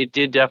 It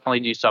did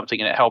definitely do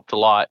something, and it helped a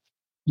lot.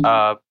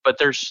 But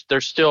there's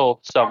still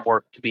some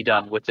work to be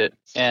done with it,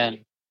 and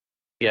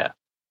yeah.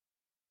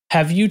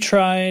 Have you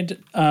tried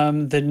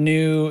the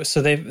new?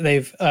 So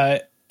they've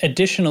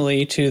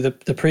additionally to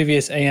the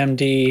previous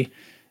AMD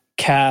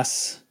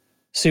CAS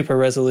super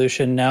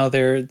resolution, now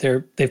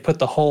they've put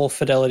the whole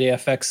Fidelity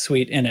FX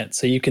suite in it,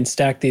 so you can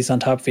stack these on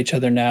top of each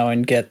other now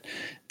and get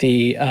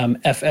the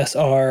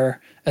FSR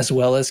as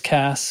well as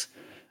CAS,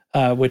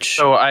 which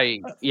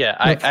I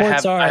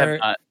have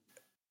not.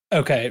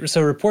 Okay,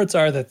 so reports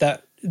are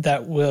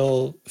that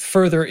will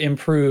further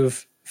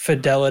improve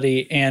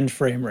fidelity and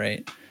frame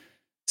rate.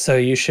 So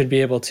you should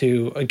be able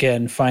to,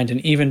 again, find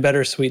an even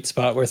better sweet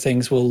spot where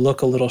things will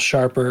look a little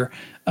sharper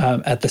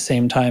at the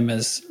same time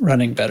as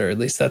running better. At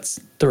least that's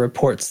the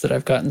reports that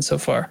I've gotten so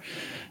far.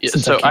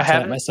 So I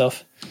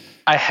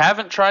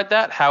haven't tried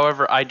that.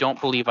 However, I don't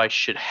believe I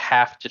should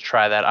have to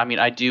try that. I mean,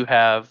 I do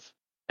have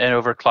an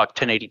overclocked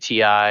 1080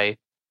 Ti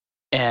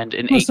and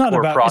an Well, it's not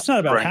 8-core about- processor it's not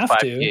about running have 5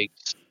 to.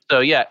 gigs. So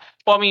yeah,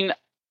 well, I mean,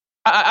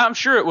 I'm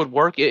sure it would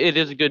work. It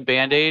is a good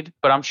Band-Aid,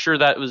 but I'm sure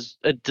that was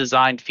a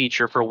designed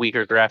feature for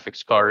weaker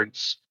graphics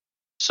cards.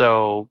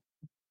 So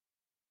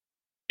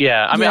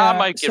yeah, I mean, I Yeah,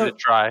 might give it a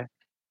try.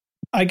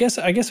 I guess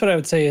what I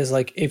would say is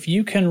like if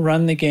you can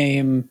run the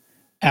game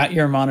at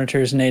your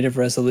monitor's native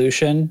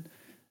resolution,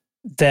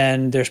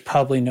 then there's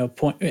probably no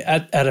point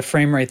at a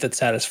frame rate that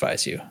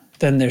satisfies you.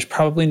 Then there's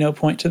probably no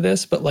point to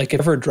this. But like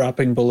if we're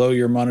dropping below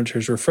your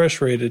monitor's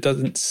refresh rate, it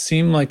doesn't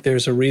seem like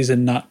there's a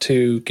reason not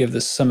to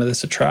give some of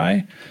this a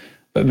try.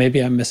 But maybe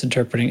I'm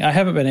misinterpreting. I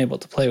haven't been able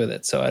to play with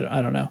it, so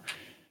I don't know.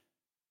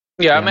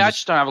 Yeah, I mean, I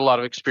just don't have a lot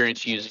of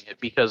experience using it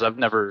because I've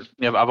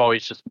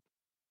always just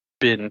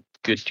been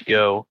good to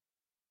go.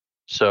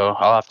 So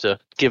I'll have to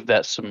give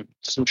that some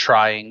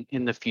trying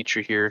in the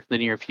future here, the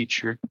near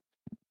future.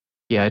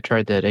 Yeah, I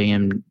tried that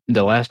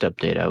the last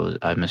update.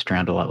 I messed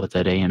around a lot with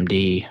that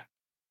AMD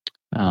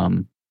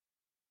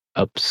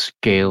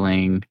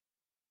upscaling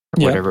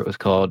or whatever it was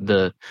called.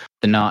 The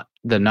not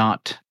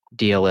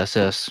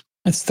DLSS.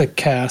 It's the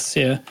CAS,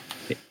 yeah.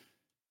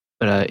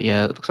 But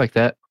yeah, it looks like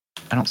that.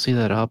 I don't see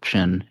that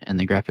option in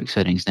the graphic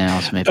settings now.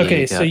 So maybe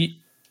okay. So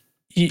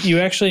you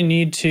actually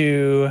need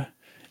to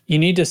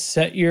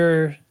set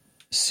your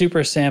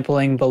super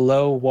sampling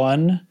below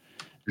 1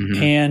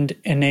 and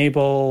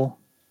enable.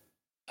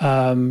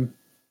 Let's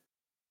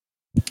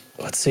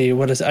see.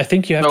 What is? I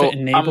think you have to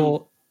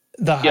enable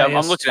the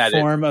highest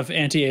form of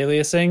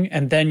anti-aliasing,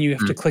 and then you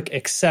have to click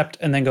accept,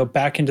 and then go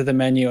back into the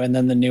menu, and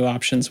then the new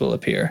options will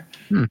appear.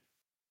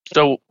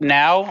 So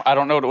now, I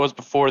don't know what it was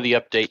before the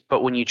update,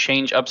 but when you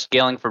change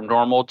upscaling from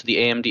normal to the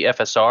AMD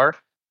FSR,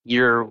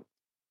 you're,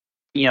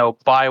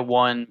 by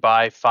 1,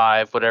 by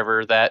 5,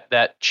 whatever,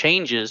 that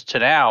changes to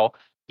now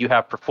you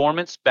have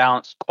performance,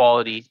 balance,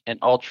 quality, and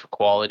ultra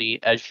quality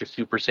as your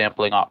super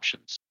sampling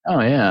options.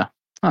 Oh, yeah.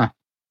 Huh.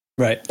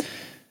 Right.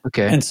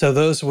 Okay. And so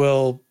those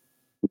will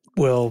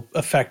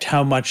affect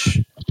how much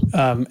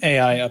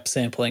AI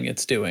upsampling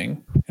it's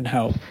doing and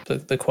how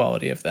the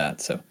quality of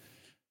that. So.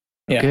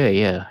 Yeah. Okay,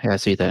 yeah, I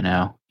see that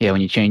now. Yeah,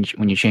 when you change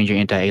your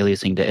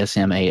anti-aliasing to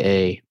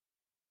SMAA,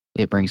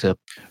 it brings up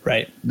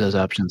those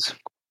options.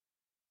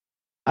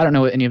 I don't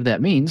know what any of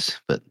that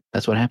means, but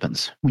that's what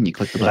happens when you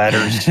click the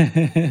letters.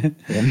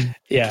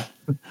 Yeah.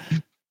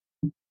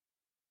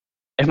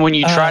 And when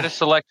you try to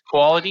select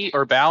quality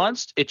or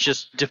balanced, it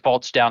just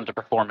defaults down to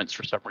performance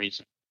for some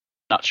reason.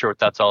 Not sure what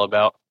that's all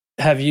about.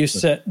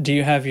 Do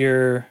you have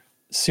your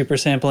super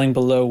sampling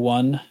below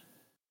 1?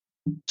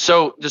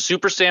 So the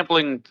super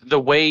sampling, the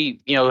way,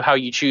 how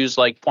you choose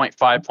like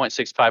 0.5,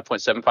 0.65,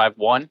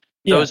 0.751,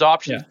 those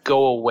options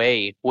go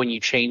away when you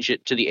change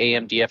it to the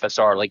AMD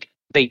FSR. Like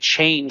they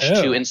change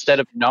to,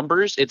 instead of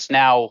numbers, it's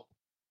now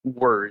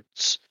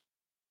words.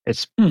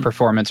 It's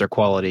performance or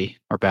quality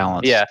or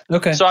balance. Yeah.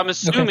 Okay. So I'm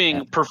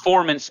assuming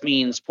performance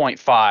means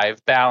 0.5,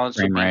 balance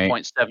would be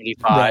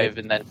 0.75,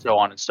 and then so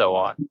on and so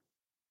on.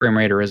 Frame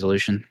rate or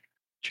resolution.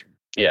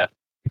 Yeah.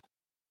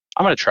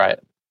 I'm going to try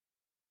it.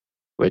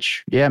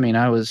 Which, yeah, I mean,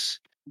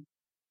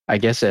 I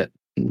guess at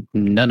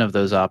none of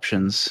those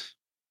options,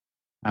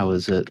 I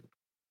was at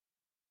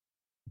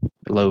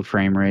low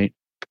frame rate,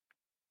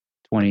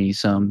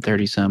 20-some,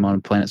 30-some on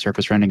planet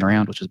surface running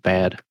around, which is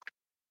bad.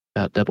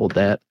 About doubled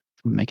that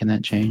from making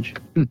that change.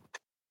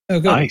 Oh,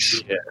 good.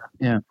 Nice.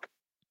 Yeah.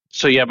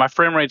 So, yeah, my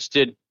frame rates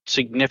did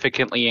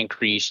significantly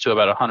increase to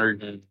about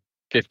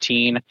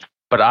 115,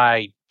 but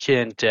I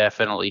can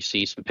definitely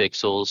see some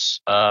pixels.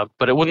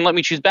 But it wouldn't let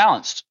me choose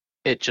balanced.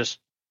 It just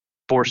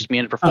forced me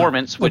into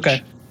performance, which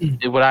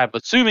what I'm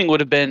assuming would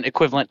have been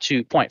equivalent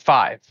to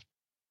 0.5.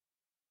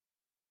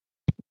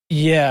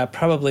 Yeah,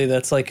 probably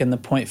that's like in the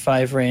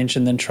 0.5 range,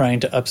 and then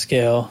trying to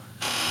upscale.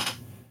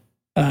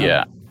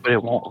 Yeah, but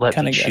it won't let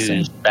me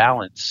choose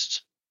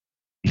balanced.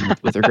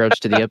 With regards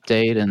to the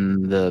update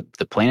and the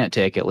Planet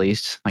Tech, at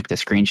least, like the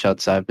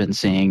screenshots I've been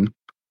seeing,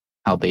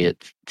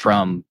 albeit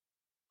from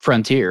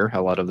Frontier,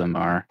 a lot of them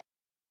are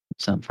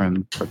some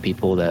from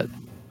people that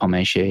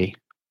Omeche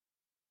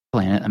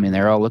Planet. I mean,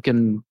 they're all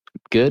looking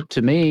good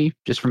to me,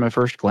 just from a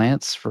first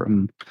glance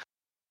from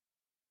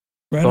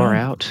far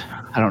out.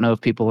 I don't know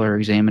if people are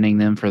examining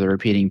them for the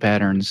repeating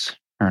patterns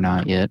or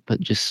not yet, but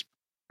just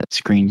that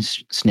screen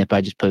snip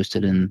I just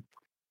posted in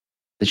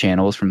the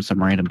channels from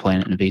some random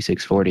planet in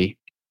V640.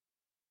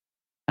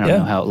 I don't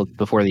know how it looked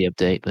before the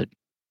update, but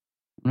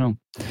I don't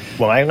know.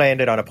 Well, I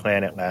landed on a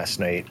planet last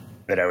night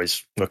that I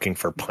was looking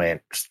for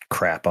plant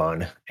crap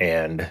on,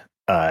 and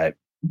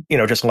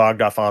just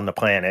logged off on the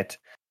planet.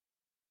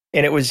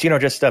 And it was,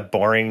 just a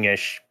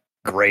boringish,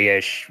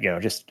 grayish,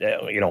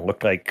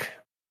 looked like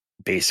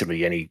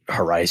basically any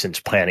Horizons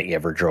planet you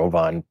ever drove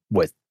on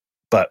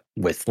but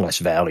with less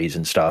valleys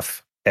and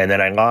stuff. And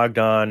then I logged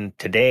on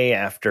today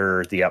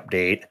after the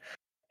update,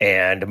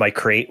 and my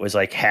crate was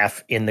like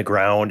half in the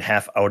ground,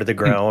 half out of the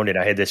ground. And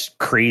I had this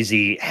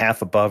crazy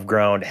half above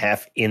ground,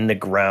 half in the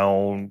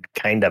ground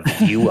kind of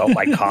view out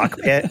my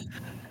cockpit.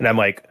 And I'm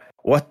like,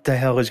 what the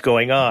hell is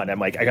going on? I'm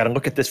like, I got to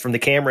look at this from the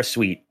camera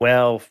suite.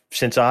 Well,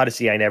 since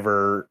Odyssey, I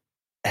never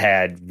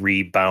had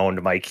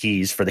rebound my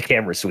keys for the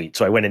camera suite.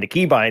 So I went into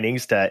key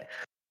bindings to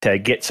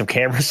get some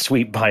camera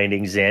suite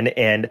bindings in,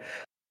 and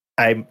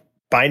I'm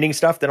binding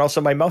stuff. Then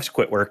also my mouse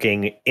quit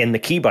working in the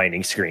key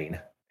binding screen.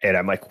 And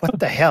I'm like, what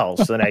the hell?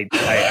 So then I'm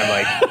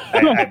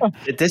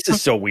like, this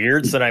is so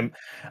weird. So then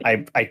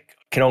I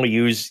can only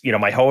use,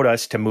 my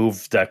HOTAS to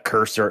move the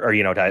cursor or,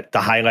 the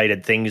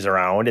highlighted things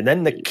around. And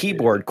then the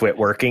keyboard quit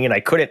working and I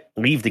couldn't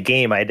leave the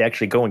game. I had to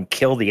actually go and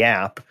kill the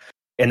app.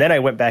 And then I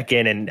went back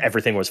in and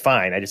everything was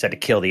fine. I just had to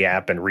kill the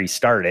app and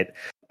restart it.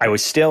 I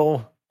was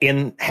still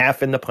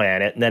half in the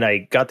planet. And then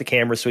I got the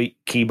camera suite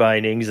key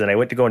bindings and I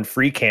went to go in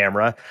free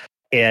camera,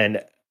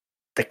 and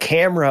the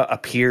camera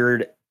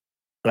appeared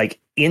like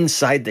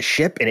inside the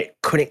ship and it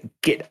couldn't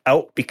get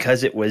out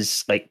because it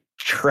was like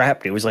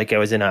trapped. It was like I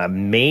was in a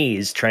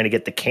maze trying to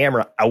get the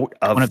camera out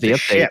of one of the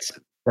ship. updates.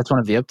 That's one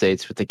of the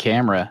updates with the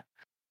camera.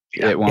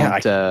 It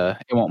won't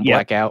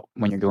black out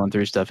when you're going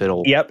through stuff.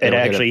 It'll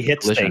actually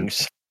hits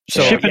things.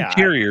 So ship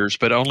interiors,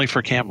 but only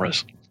for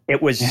cameras.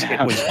 It was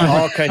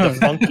all kinds of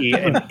funky.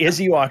 And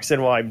Izzy walks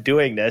in while I'm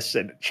doing this,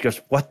 and she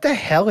goes, "What the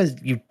hell is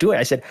you doing?"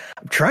 I said,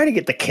 "I'm trying to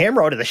get the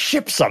camera out of the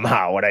ship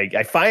somehow." And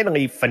I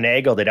finally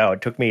finagled it out.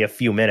 It took me a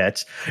few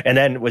minutes, and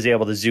then was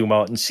able to zoom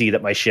out and see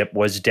that my ship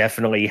was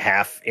definitely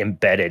half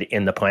embedded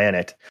in the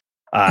planet.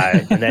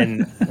 And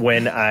then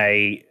when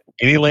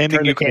any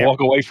landing you can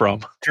walk away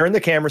from, turn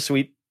the camera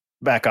suite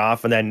back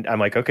off, and then I'm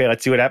like, okay,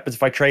 let's see what happens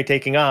if I try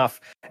taking off.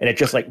 And it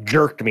just like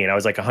jerked me, and I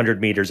was like 100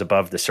 meters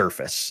above the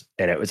surface,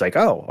 and it was like,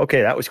 oh,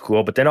 okay, that was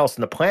cool. But then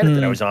also the planet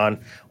that I was on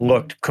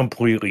looked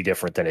completely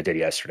different than it did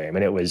yesterday. I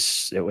mean, it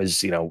was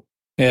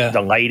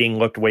the lighting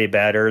looked way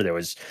better. There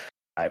was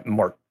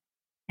more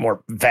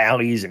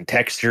valleys and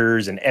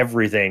textures, and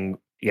everything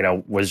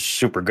was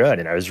super good,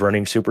 and I was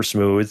running super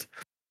smooth.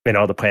 And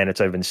all the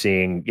planets I've been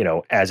seeing,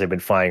 as I've been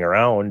flying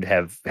around,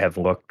 have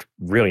looked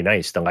really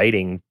nice. The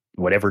lighting,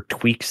 whatever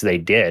tweaks they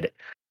did,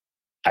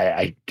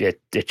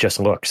 it just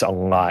looks a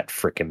lot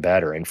freaking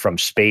better. And from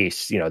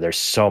space, there's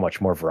so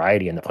much more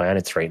variety in the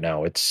planets right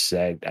now. It's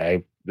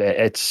a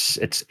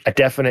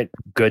definite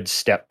good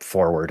step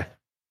forward.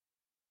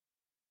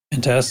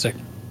 Fantastic.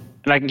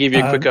 And I can give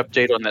you a quick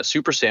update on that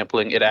super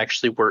sampling. It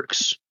actually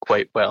works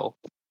quite well.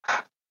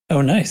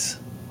 Oh, nice.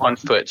 On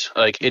foot.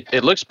 Like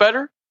it looks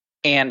better,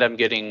 and I'm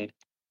getting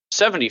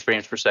 70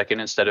 frames per second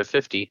instead of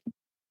 50.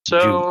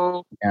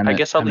 So I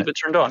guess I'll leave it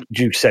turned on. Did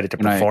you set it to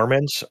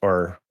performance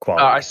or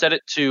quality? I set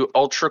it to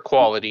ultra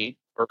quality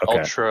or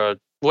ultra,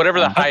 whatever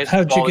the highest.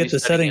 How'd you get the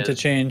setting to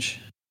change?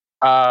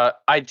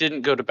 I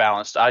didn't go to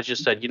balanced. I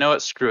just said, you know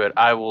what, screw it.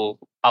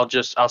 I'll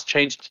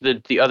change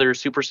to the other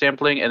super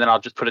sampling, and then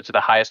I'll just put it to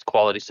the highest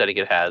quality setting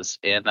it has,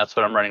 and that's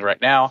what I'm running right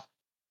now,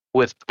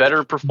 with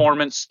better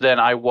performance than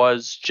I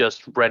was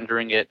just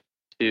rendering it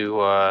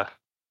to,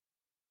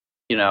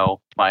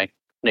 my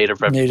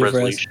native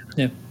resolution.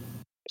 Yeah.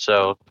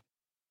 So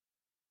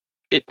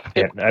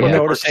I'm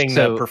noticing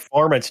the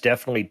performance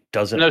definitely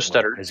doesn't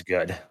look as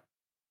good.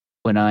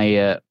 When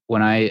I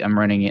am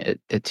running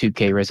it at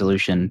 2K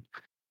resolution,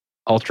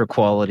 ultra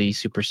quality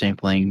super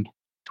sampling,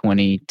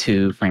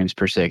 22 frames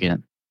per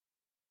second,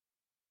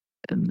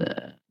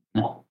 and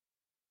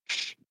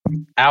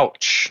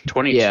ouch,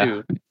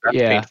 22. That's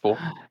painful.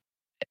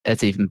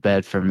 That's even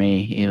bad for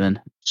me. Even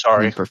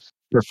sorry,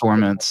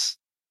 performance.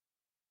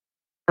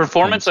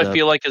 Performance, I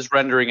feel like, is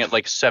rendering at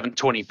like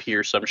 720p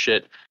or some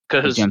shit,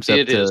 because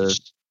it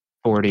is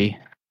 40.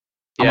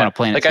 I'm on a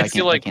planet,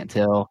 so I can't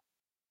tell.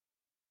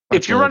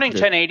 If you're running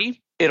 1080,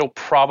 it'll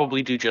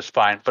probably do just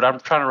fine. But I'm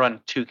trying to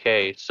run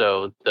 2K,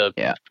 so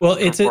well,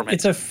 it's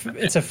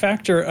a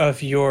factor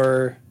of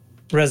your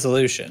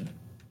resolution.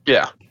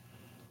 Yeah.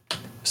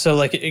 So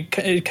like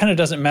it kind of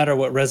doesn't matter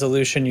what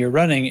resolution you're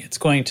running. It's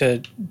going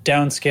to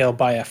downscale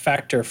by a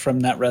factor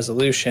from that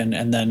resolution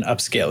and then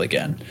upscale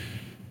again.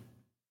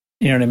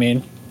 You know what I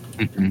mean?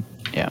 Mm-hmm.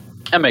 Yeah.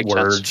 That makes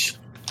sense.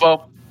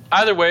 Well,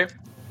 either way,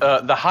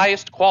 the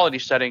highest quality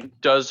setting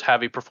does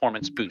have a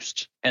performance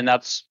boost. And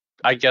that's,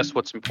 I guess,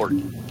 what's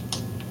important.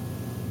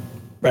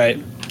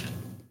 Right.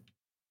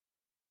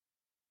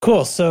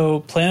 Cool.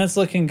 So planet's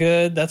looking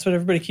good. That's what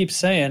everybody keeps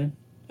saying.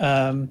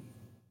 I've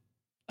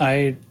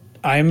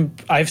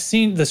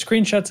seen the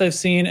screenshots I've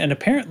seen, and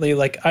apparently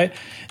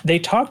they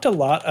talked a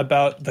lot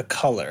about the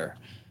color.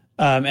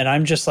 And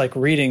I'm just like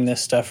reading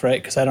this stuff,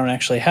 right? Because I don't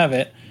actually have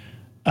it.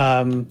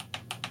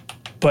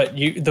 But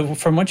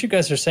from what you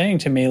guys are saying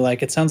to me,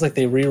 like it sounds like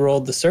they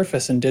re-rolled the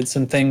surface and did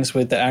some things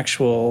with the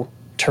actual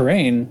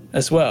terrain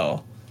as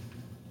well,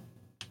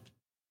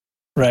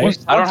 right?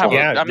 I don't have.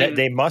 Yeah,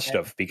 they must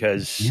have,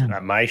 because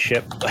my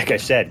ship, like I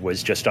said,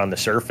 was just on the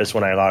surface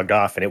when I logged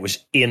off, and it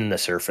was in the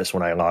surface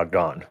when I logged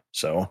on.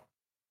 So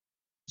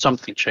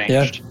something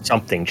changed. Yeah.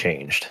 Something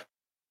changed.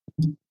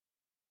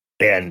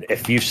 And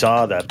if you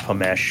saw the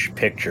Pomesh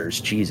pictures,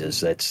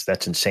 Jesus,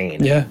 that's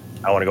insane. Yeah,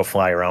 I want to go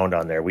fly around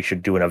on there. We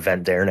should do an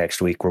event there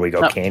next week where we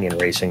go canyon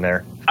racing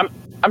there.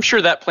 I'm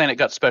sure that planet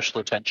got special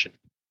attention.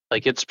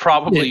 Like it's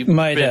probably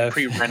been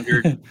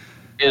pre-rendered.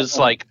 Is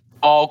like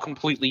all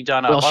completely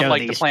done up. We'll show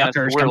Unlike the these planets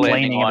fuckers we're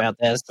landing complaining on. about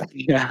this.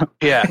 Yeah.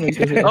 Yeah.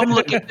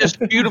 Look at this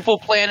beautiful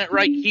planet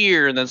right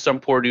here. And then some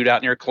poor dude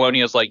out near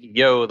Colonia is like,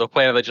 yo, the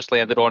planet I just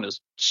landed on is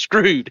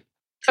screwed.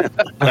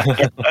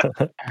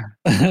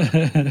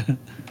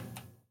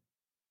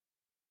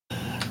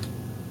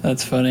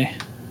 That's funny.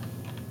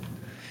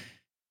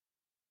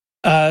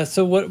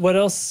 So what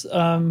else?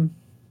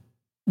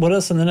 What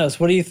else in the notes?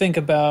 What do you think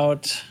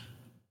about?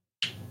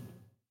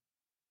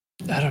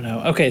 I don't know.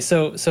 Okay,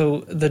 so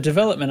the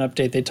development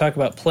update, they talk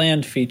about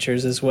planned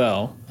features as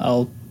well.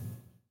 I'll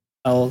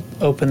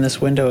open this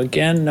window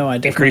again. No, I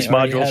definitely Increased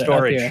already module had it up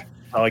storage. here.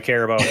 All I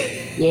care about.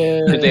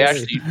 Yeah. Did they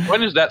actually?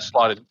 When is that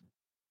slotted?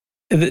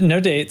 No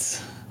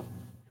dates.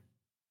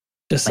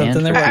 Just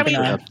something they're I working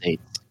mean, on. Update.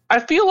 I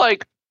feel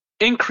like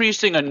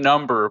increasing a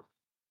number,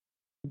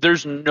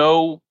 there's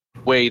no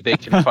way they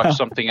can fuck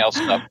something else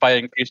up by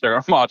increasing our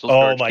module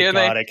Oh storage. my Can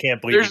god! they? I can't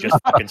believe There's you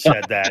just fucking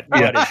said that.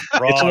 What is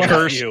It's wrong with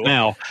cursed you?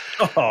 now.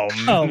 Oh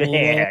Oh,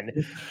 man!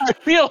 I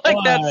feel like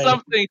that's Why?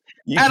 something.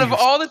 Out of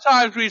all the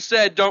times we've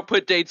said don't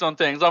put dates on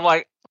things, I'm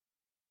like,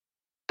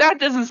 that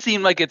doesn't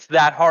seem like it's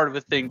that hard of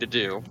a thing to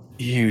do.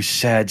 You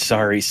sad,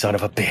 sorry son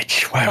of a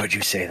bitch. Why would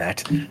you say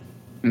that?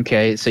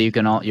 Okay, so you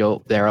can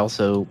they're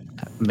also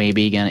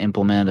maybe going to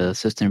implement a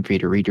system for you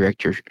to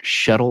redirect your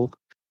shuttle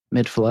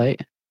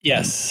mid-flight.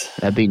 Yes.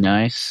 That'd be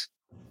nice.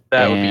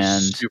 That would be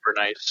And super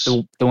nice.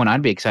 The one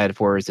I'd be excited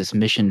for is this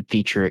mission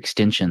feature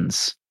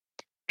extensions,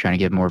 trying to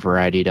give more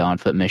variety to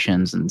on-foot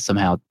missions and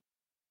somehow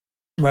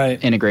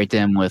Right. integrate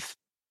them with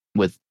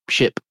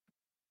ship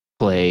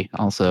play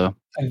also.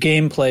 A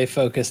gameplay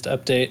focused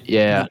update.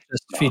 Yeah. Not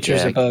just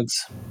features Yeah. or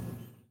bugs.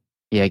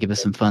 Yeah, give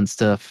us some fun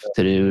stuff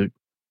to do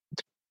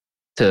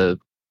to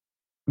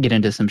get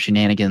into some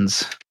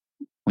shenanigans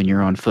when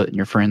you're on foot and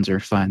your friends are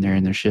flying there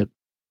in their ship.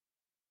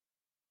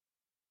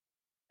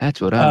 That's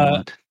what I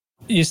want.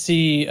 You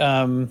see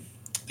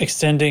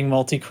extending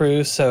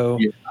multi-crew, so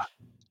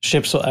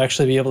ships will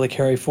actually be able to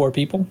carry 4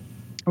 people.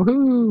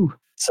 Woohoo!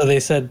 So they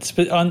said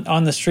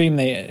on the stream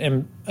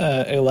they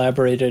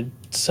elaborated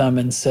some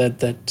and said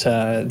that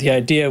the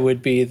idea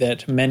would be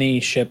that many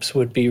ships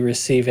would be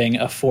receiving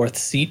a 4th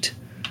seat.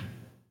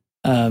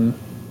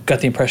 Got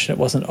the impression it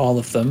wasn't all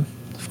of them,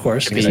 of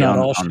course, because not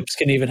all ships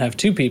can even have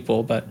 2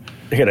 people. But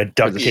They're gonna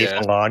duct tape Yeah.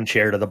 a lawn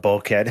chair to the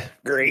bulkhead.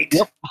 Great.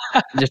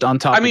 Just on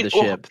top I mean, of the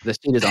ship. The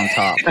seat is on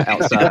top,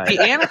 outside. The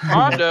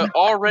Anaconda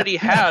already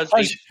has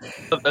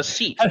a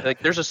seat. Like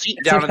there's a seat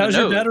it's down like, in how's the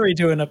your nose. battery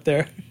doing up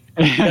there?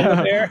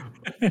 There?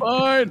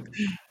 Fine.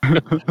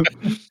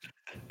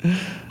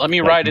 Let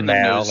me Like ride in the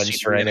Mal nose and seat of the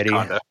Serenity.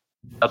 Anaconda.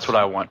 That's what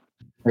I want.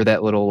 Or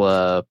that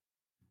little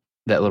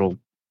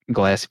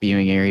glass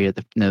viewing area at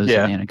the nose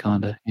Yeah. of the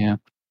Anaconda. Yeah.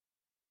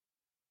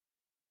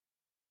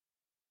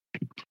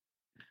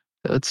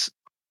 So it's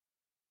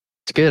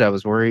good. I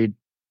was worried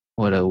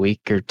a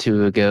week or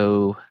 2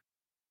 ago,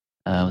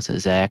 was it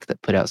Zach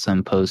that put out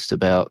some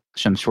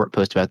short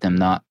post about them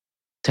not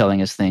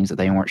telling us things that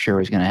they weren't sure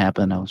was going to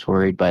happen. I was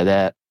worried by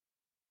that.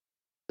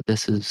 But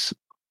this is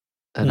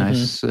a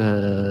nice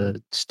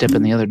step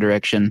in the other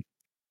direction,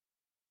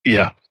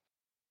 Yeah.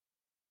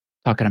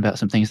 talking about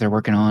some things they're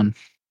working on.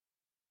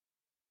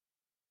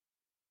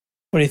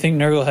 What do you think,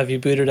 Nurgle? Have you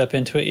booted up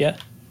into it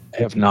yet?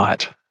 I have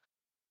not.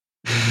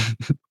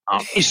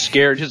 He's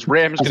scared his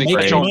ram is going to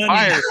catch on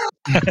fire.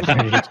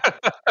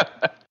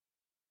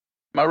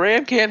 My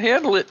ram can't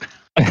handle it.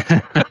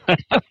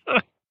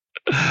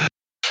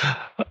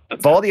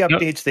 Of all the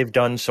updates they've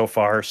done so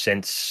far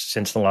since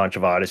the launch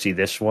of Odyssey,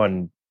 this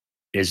one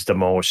is the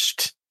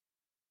most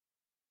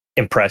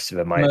impressive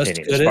in my Most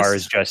opinion. As far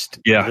as goodest? just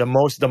Yeah. the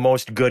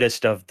most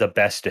goodest of the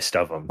bestest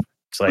of them.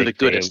 It's For like the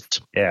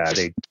goodest.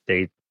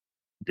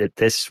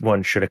 this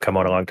one should have come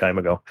out a long time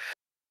ago.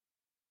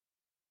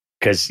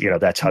 Because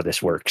that's how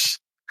this works.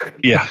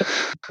 Yeah.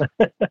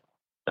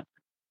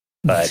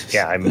 But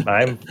yeah,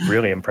 I'm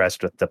really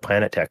impressed with the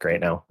Planet Tech right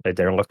now.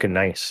 They're looking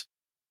nice.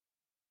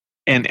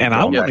 And I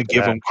Well, want back to to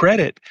give that. them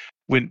credit.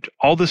 When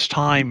all this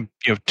time,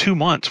 2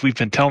 months, we've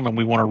been telling them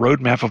we want a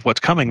roadmap of what's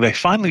coming. They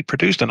finally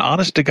produced an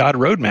honest to God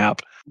roadmap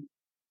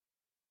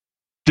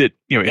that,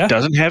 Yeah. it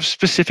doesn't have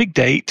specific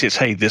dates. It's,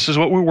 hey, this is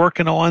what we're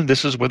working on.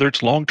 This is whether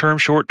it's long-term,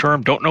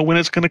 short-term, don't know when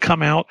it's going to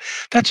come out.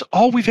 That's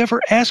all we've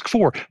ever asked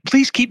for.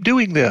 Please keep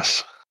doing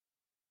this.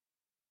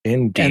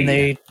 Indeed. And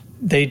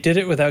they did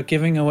it without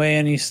giving away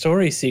any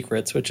story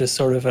secrets, which is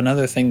sort of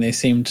another thing they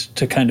seemed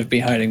to kind of be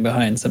hiding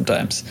behind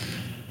sometimes.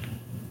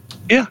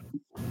 Yeah.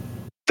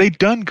 They've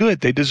done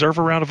good. They deserve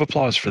a round of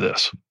applause for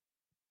this.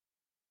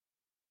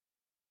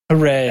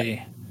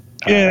 Hooray!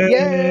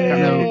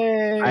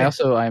 Yay!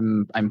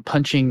 I'm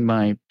punching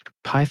my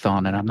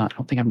Python, and I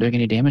don't think I'm doing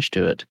any damage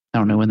to it. I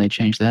don't know when they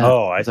changed that.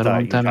 Oh, I Was that a thought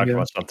long you were time talking ago?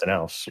 about something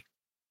else.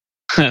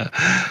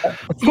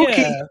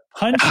 Okay. Yeah,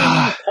 punching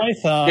the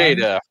Python.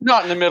 Data.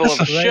 Not in the middle of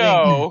the Writing-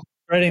 show.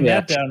 Writing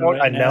that down Don't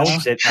right now.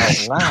 announce it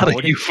out Not a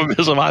loud.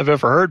 euphemism I've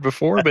ever heard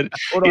before, but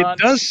Hold it on.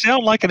 does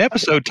sound like an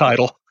episode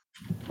title.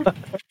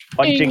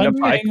 Punching the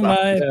Punching Python.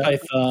 my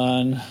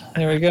Python.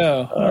 There we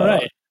go. All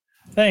right.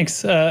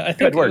 Thanks. I think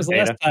Good it work, was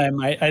Dana. last time.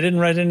 I didn't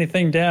write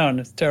anything down.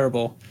 It's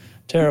terrible.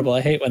 Terrible.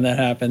 I hate when that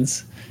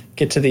happens.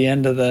 Get to the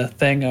end of the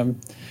thing. I'm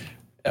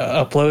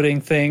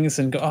uploading things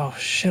and go, oh,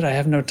 shit, I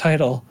have no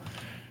title.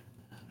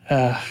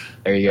 There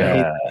you go.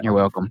 Yeah. You're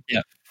welcome.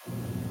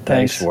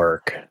 Thanks. Nice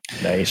work.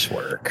 Nice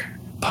work.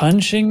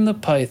 Punching the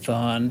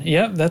Python.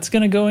 Yep, that's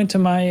going to go into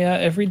my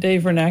everyday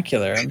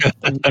vernacular.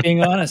 I'm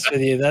being honest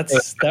with you.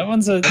 That's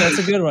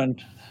a good one.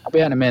 I'll be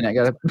out in a minute. I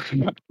gotta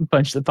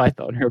punch the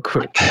python real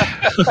quick.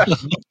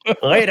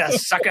 Later,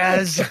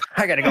 suckers.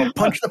 I gotta go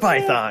punch the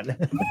python.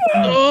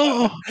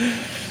 Oh,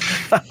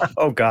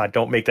 Oh, God,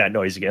 don't make that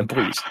noise again,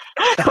 please.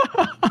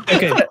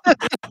 Okay.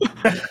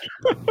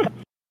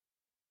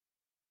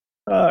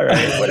 All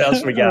right, what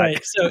else we got? All right,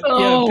 so,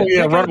 oh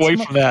yeah, pick run out away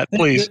some- from that,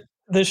 please.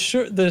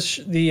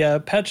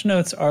 The patch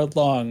notes are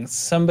long.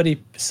 Somebody,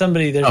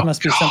 there Oh,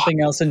 must be God.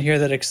 something else in here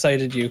that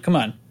excited you. Come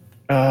on.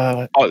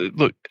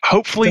 Look,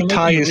 hopefully Don't make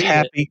Ty me is read it.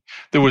 happy.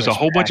 There was a There's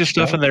whole bunch of patch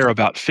stuff in there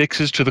about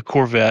fixes to the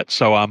Corvette,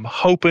 so I'm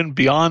hoping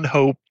beyond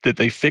hope that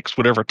they fixed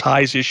whatever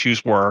Ty's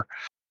issues were,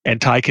 and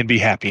Ty can be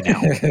happy now.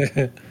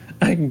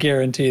 I can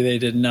guarantee they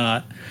did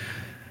not.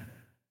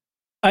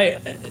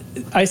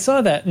 I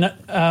saw that.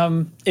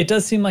 It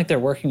does seem like they're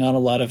working on a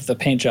lot of the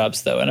paint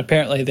jobs, though, and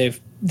apparently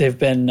they've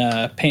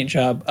been paint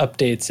job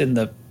updates in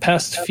the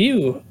past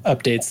few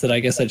updates that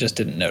I guess I just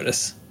didn't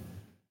notice.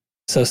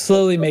 So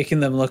slowly making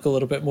them look a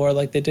little bit more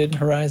like they did in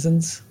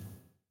Horizons.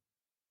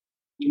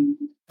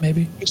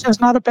 Maybe. Which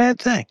is not a bad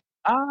thing.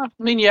 I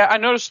mean, yeah, I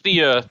noticed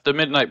the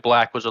Midnight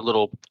Black was a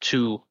little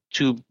too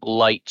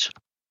light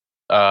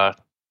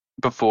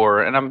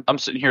before, and I'm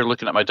sitting here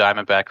looking at my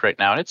Diamondback right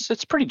now, and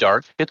it's pretty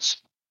dark.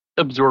 It's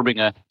absorbing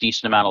a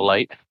decent amount of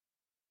light.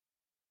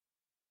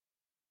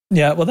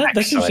 Yeah, well, that's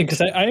interesting Excellent.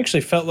 because I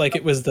actually felt like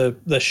it was the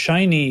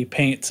shiny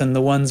paints and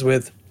the ones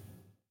with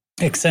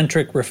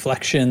eccentric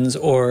reflections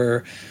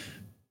or,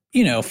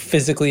 you know,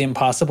 physically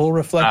impossible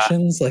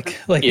reflections, like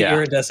yeah. the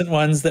iridescent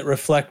ones that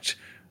reflect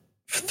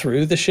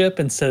through the ship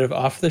instead of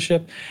off the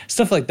ship,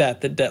 stuff like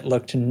that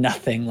looked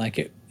nothing like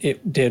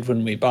it did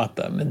when we bought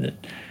them. And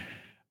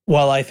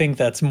while I think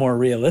that's more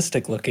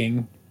realistic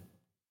looking,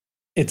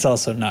 it's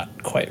also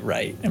not quite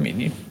right. I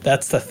mean,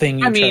 that's the thing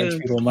you charge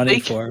people money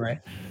for, right?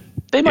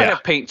 They might Yeah.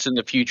 have paints in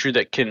the future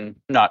that can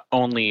not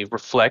only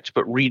reflect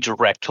but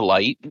redirect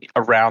light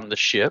around the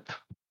ship.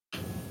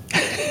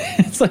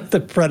 It's like the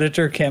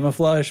Predator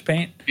camouflage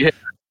paint. Yeah.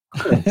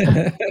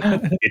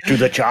 Get to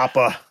the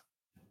chopper.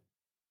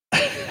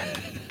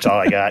 That's all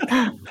I got.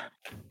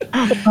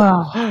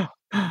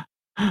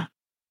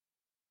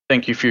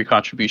 Thank you for your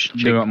contribution,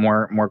 Do you Jake.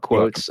 want more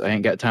quotes? I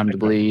ain't got time to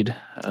bleed.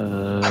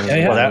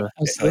 Yeah, Well,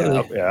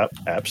 absolutely. Yeah,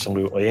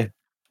 absolutely.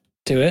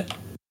 Do it.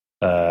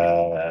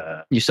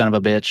 You son of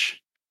a bitch.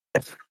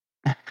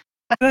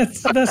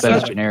 That's That's not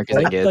as generic as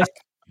it gets.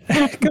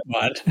 like, come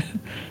on.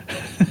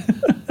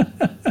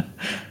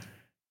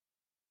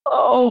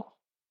 Oh,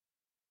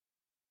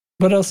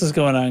 What else is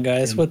going on,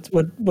 guys? What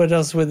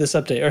else with this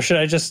update? Or should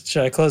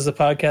I close the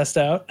podcast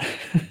out?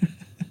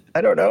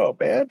 I don't know,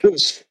 man.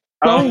 There's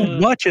so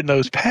much in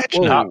those patch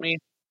you notes. caught me.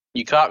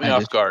 You caught me I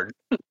off just- guard.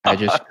 I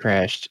just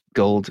crashed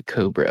Gold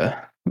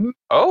Cobra.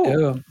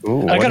 Oh,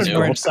 Ooh, I what got is an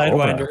Gold orange Cobra?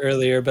 Sidewinder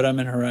earlier, but I'm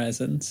in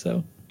Horizon,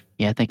 so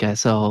Yeah, I think I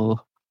saw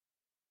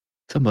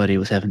somebody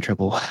was having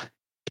trouble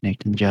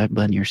connecting the giant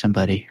bunny or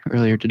somebody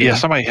earlier today. Yeah,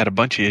 somebody had a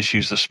bunch of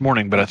issues this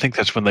morning, but I think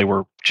that's when they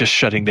were just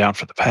shutting down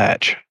for the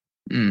patch.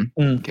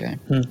 Okay.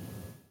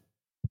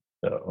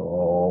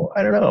 So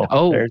I don't know.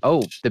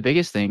 Oh, the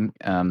biggest thing,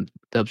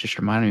 Dubs just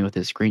reminded me with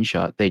this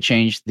screenshot. They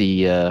changed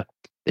the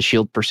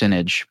shield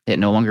percentage. It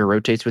no longer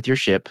rotates with your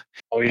ship,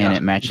 Oh and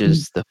it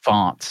matches the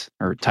font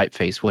or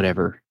typeface,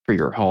 whatever, for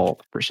your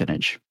hull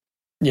percentage.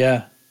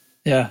 yeah.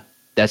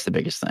 That's the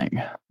biggest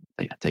thing.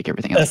 They take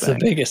everything else That's the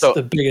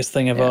back. biggest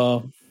thing of Yeah.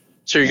 all.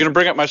 so you're going to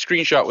bring up my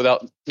screenshot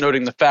without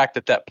noting the fact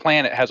that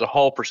planet has a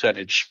hull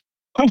percentage.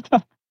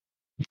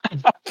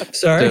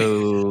 Sorry.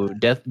 So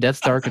Death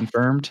Star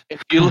confirmed.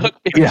 If you look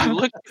at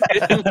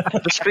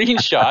the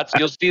screenshots,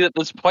 you'll see that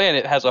this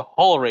planet has a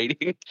hull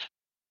rating.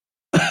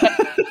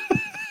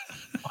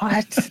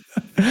 What?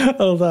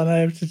 Hold on, I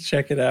have to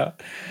check it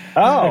out.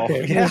 Oh,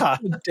 Okay, yeah.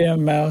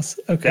 damn mouse.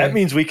 Okay. That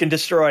means we can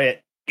destroy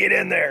it. Get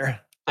in there.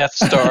 Death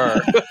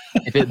Star.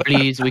 If it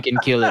bleeds, we can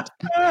kill it.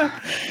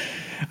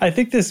 I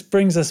think this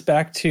brings us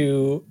back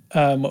to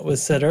what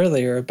was said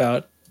earlier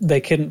about they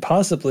couldn't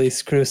possibly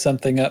screw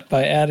something up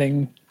by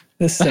adding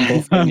this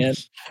symbol thing in.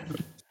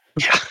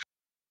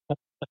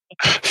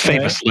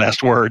 Famous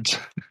last words.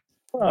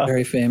 I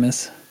Very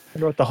famous.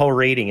 wonder what the whole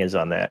rating is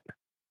on that.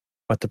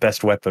 What the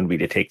best weapon would be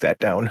to take that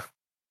down.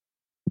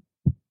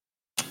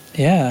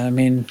 Yeah, I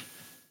mean,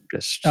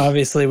 Just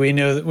obviously we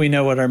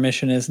know what our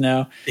mission is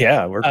now.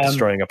 yeah, we're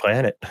destroying a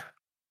planet.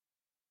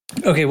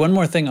 Okay, one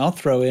more thing I'll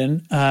throw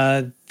in.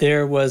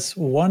 There was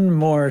one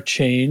more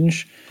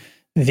change.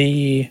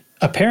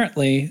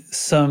 Apparently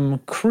some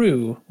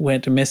crew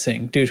went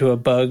missing due to a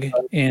bug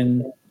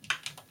in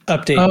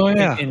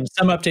update in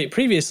some update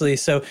previously.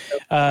 So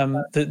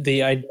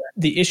the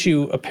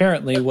issue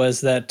apparently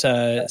was that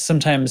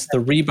sometimes the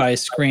rebuy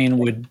screen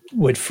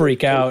would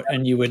freak out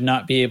and you would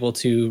not be able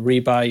to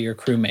rebuy your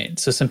crewmate.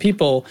 So some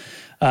people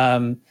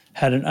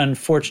had an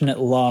unfortunate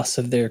loss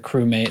of their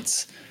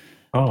crewmates.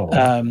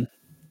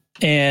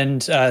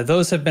 And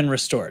those have been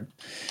restored.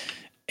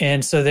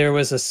 And so there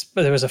was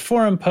a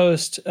forum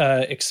post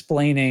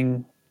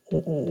explaining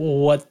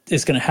what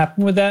is going to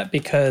happen with that,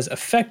 because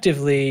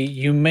effectively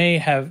you may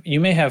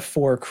have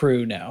 4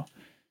 crew now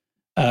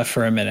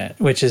for a minute,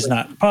 which is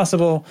not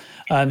possible.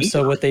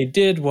 So what they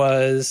did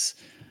was,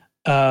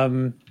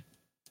 I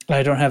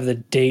don't have the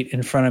date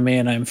in front of me,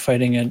 and I'm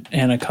fighting an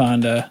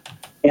anaconda.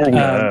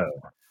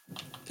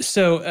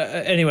 So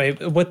anyway,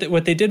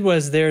 what they did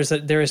was there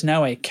is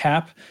now a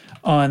cap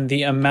on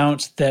the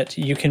amount that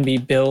you can be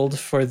billed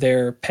for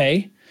their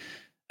pay.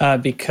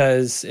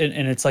 Because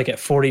it's like at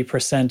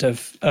 40%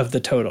 of the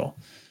total,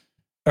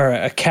 or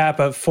a cap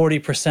of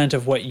 40%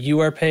 of what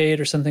you are paid,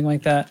 or something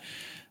like that.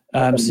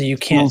 So you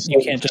can't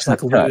just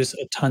like lose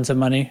tons of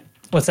money.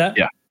 What's that?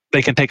 Yeah,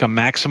 they can take a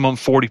maximum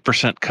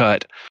 40%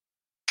 cut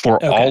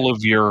for all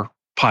of your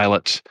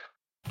pilots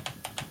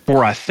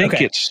for, I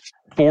think it's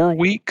 4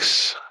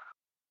 weeks.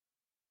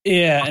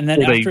 Yeah, and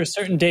then after a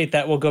certain date,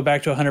 that will go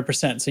back to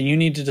 100%. So you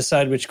need to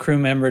decide which crew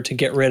member to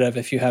get rid of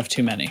if you have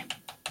too many.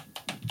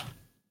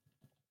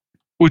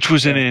 Which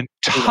was an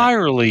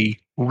entirely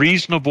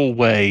reasonable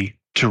way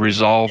to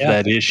resolve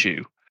that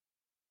issue.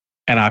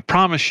 And I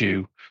promise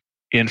you,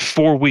 in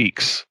 4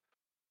 weeks,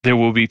 there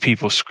will be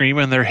people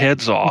screaming their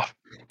heads off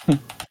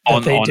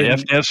on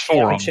FDev's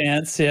forum.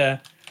 Chance,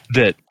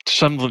 that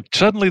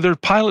suddenly their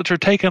pilots are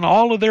taking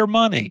all of their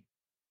money.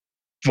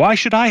 Why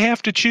should I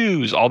have to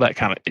choose? All that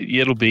kind of,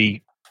 it'll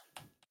be.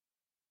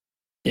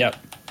 Yep.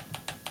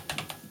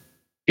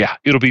 Yeah,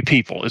 it'll be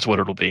people is what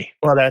it'll be.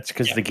 Well, that's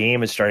because the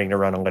game is starting to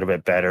run a little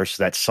bit better,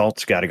 so that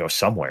salt's got to go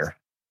somewhere.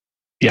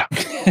 Yeah.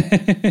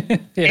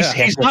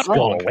 He's not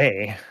wrong.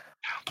 Away.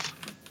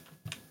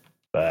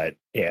 But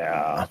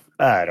yeah,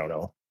 I don't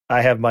know.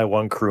 I have my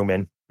one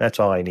crewman. That's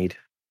all I need.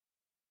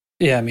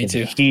 Yeah, me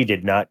too. He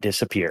did not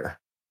disappear.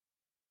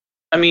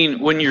 I mean,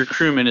 when your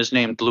crewman is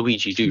named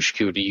Luigi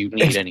Dushku, do you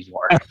need any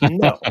more?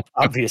 No,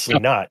 obviously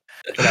not.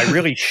 But I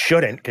really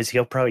shouldn't, because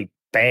he'll probably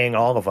bang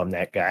all of them,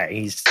 that guy.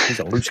 He's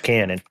a loose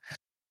cannon.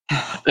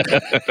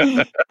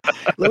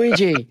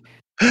 Luigi,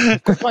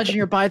 quit punching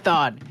your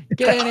python.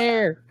 Get in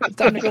here. It's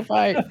time to go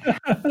fight.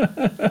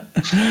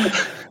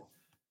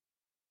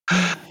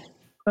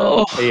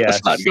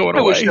 That's not going away.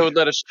 I wish they would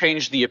let us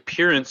change the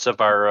appearance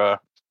of our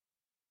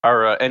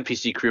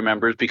NPC crew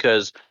members,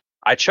 because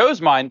I chose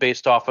mine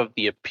based off of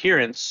the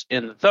appearance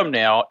in the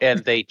thumbnail,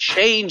 and they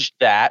changed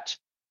that,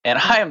 and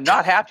I am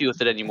not happy with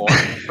it anymore.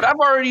 But I've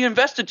already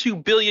invested 2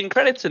 billion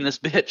credits in this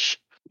bitch.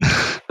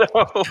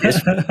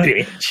 This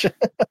bitch.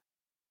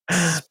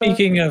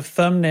 Speaking of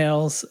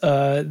thumbnails,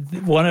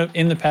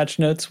 in the patch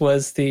notes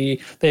was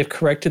they've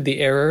corrected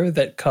the error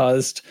that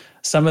caused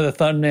some of the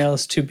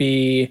thumbnails to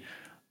be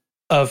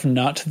of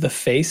not the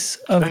face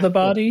of the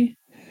body.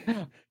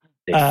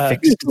 They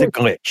fixed the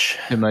glitch.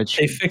 Too much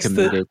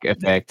comedic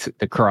effect.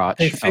 The crotch.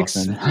 They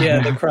fixed,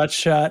 the crotch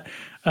shot.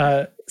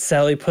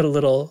 Sally put a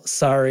little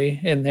sorry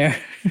in there.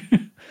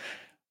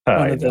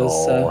 I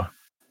know.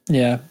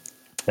 Yeah.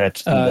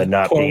 That's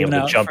not being able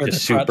to jump to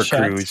Super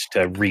Cruise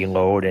to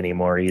reload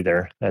anymore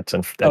either. That's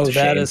a that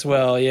shame. as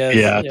well. Yes.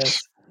 Yeah.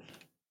 Yes.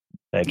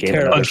 I gave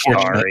another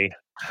sorry.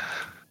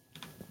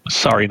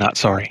 Sorry, not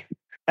sorry.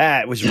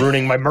 It was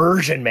ruining my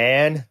immersion,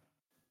 man.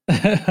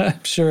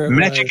 I'm sure.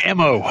 Magic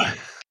ammo.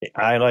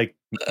 I like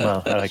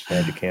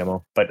magic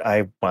ammo, but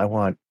I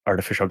want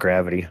artificial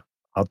gravity.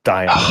 I'll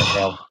die on that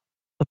hell.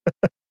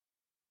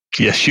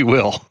 Yes, you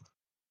will.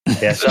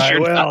 Yes, I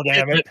will.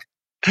 Damn it!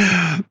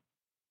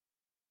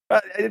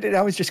 It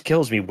always just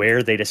kills me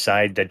where they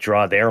decide to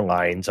draw their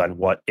lines on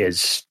what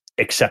is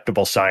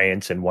acceptable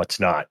science and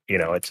what's not.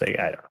 It's like,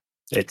 I don't know.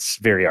 It's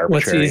very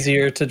arbitrary. What's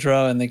easier to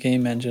draw in the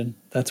game engine?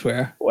 That's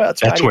where. Well,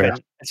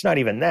 it's not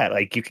even that.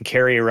 Like, you can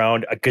carry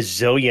around a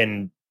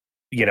gazillion,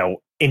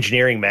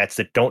 engineering mats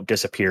that don't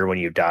disappear when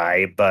you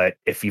die, but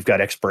if you've got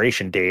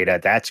expiration data,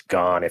 that's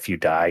gone if you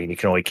die, and you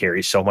can only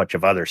carry so much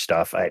of other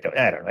stuff. I don't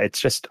know. It's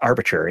just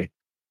arbitrary.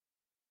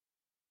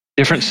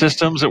 Different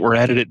systems that were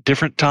added at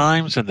different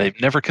times, and they've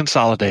never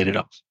consolidated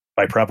them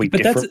By probably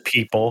different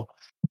people.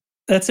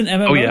 That's an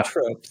MMO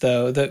trope,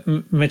 though.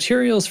 The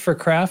materials for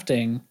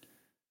crafting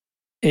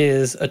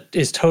is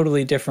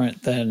totally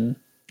different than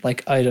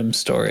like item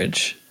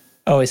storage.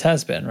 Always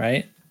has been,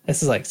 right?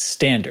 This is like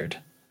standard.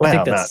 Well, I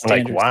think that's not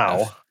like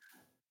WoW. Stuff.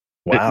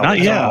 WoW.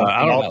 It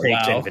all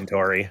takes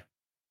inventory.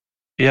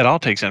 Yeah, it all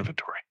takes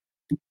inventory.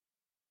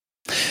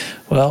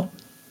 Well,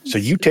 so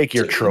you take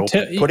your trope,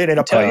 put it in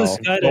a pile. Tell this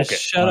guy to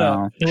shut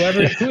up.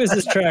 Who is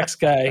this Trax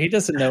guy? He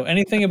doesn't know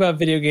anything about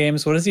video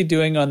games. What is he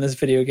doing on this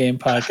video game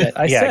podcast?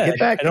 Get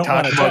back to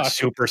talking about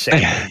Super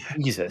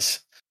Saiyan. Jesus.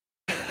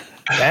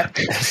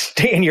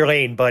 Stay in your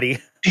lane, buddy.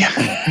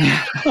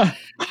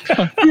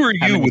 Who are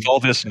you with all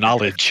this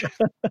knowledge?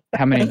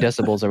 How many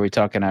decibels are we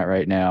talking at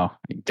right now?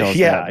 Tell us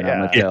Yeah, that, yeah. not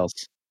much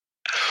else.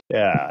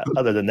 Yeah.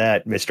 Other than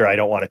that, Mister, I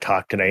don't want to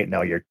talk tonight.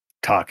 Now you're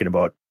talking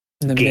about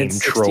In the game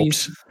mid-60s.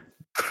 tropes.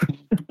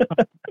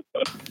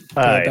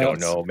 I don't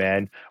Thereabouts. know,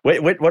 man.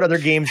 What other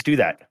games do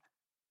that?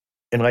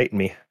 Enlighten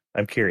me.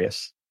 I'm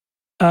curious.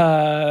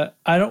 I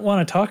don't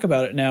want to talk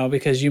about it now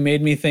because you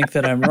made me think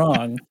that I'm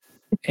wrong.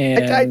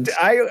 And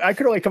I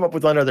could only come up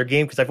with one other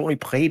game because I've only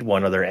played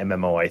one other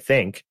MMO, I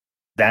think.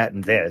 That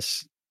and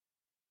this.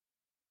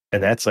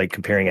 And that's like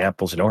comparing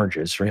apples and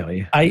oranges,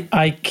 really.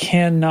 I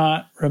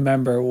cannot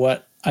remember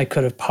what I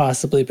could have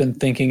possibly been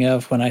thinking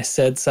of when I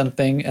said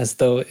something as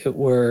though it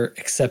were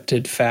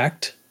accepted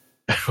fact.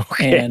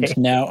 Okay. And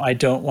now I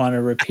don't want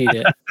to repeat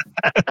it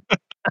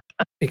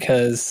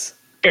because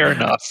Fair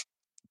enough.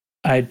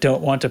 I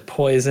don't want to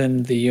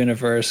poison the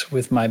universe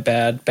with my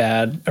bad,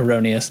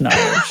 erroneous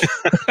knowledge.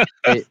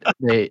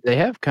 They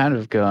have kind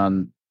of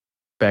gone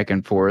back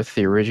and forth.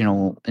 The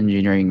original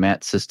engineering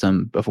mat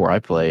system before I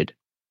played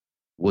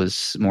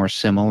was more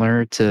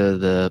similar to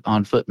the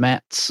on-foot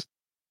mats.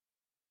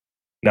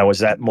 Now, was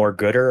that more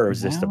gooder or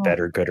is this the No.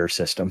 better gooder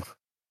system?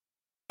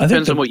 I think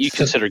Depends on what you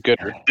consider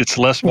gooder. It's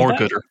less Well, more that-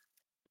 gooder.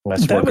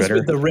 Less that more was gooder?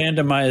 with the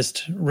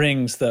randomized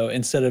rings, though.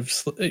 Instead of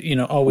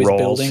always Rolls.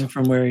 building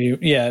from where you,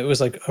 it was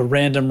like a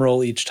random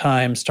roll each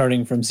time,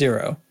 starting from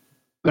 0.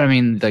 But I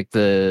mean, like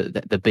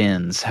the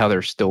bins, how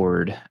they're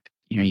stored.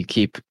 You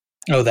keep.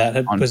 Oh, that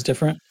On- was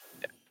different.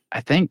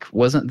 I think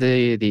wasn't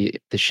the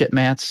ship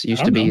mats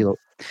used I to don't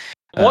be.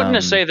 I wanted to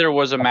um, say there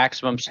was a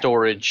maximum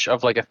storage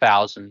of like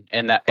 1,000,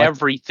 and that What?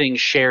 everything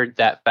shared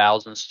that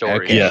 1,000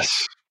 storage. Okay.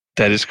 Yes,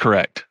 that is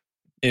correct.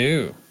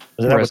 Ew. Wasn't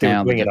that what Whereas they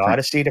now were doing the in different-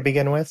 Odyssey to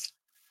begin with?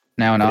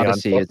 Now in For the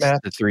Odyssey, on-foot it's mats?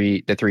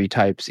 the three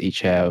types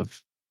each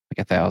have like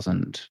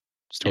 1,000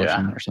 storage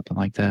Yeah. or something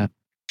like that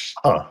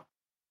Huh.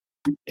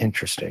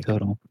 Interesting.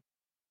 total.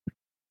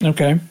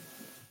 Okay.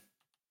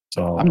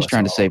 So I'm just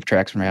trying to so- save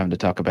tracks from having to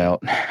talk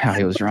about how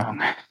he was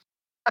wrong.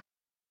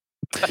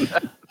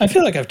 I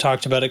feel like I've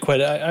talked about it quite.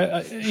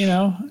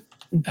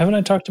 Haven't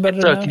I talked about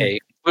It's it enough? okay.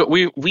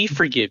 We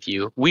forgive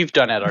you. We've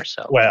done it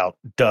ourselves. Well,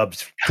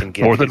 Dubs can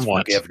give More you than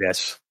once.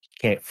 forgiveness.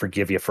 Can't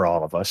forgive you for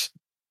all of us.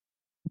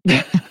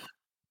 I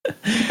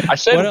What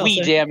said else?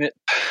 we, damn it.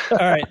 All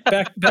right,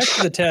 back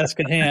to the task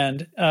at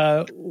hand.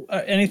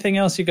 Anything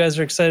else you guys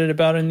are excited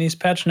about in these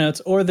patch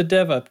notes or the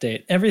dev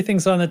update?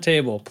 Everything's on the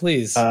table,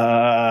 please.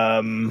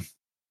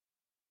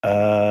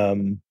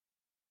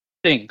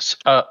 Things.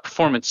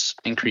 Performance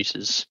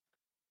increases.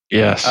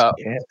 Yes.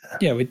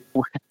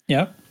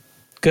 Yeah.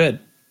 Good.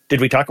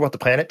 Did we talk about the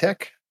Planet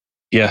Tech?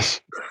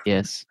 Yes.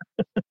 Yes.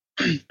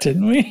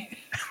 Didn't we?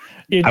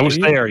 I was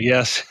there.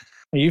 Yes.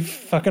 Are you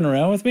fucking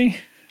around with me?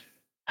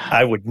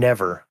 I would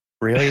never.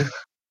 Really?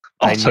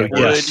 Also, never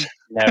yes. Would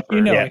never.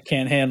 You know Yeah. I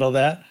can't handle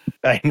that.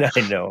 I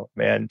know,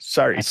 man.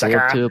 Sorry, I flew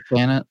up sucker. to a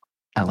planet.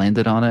 I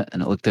landed on it,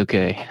 and it looked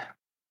okay.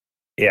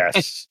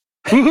 Yes.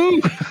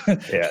 Woohoo!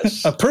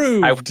 Yes.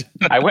 Approved.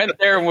 I went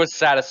there and was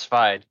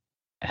satisfied.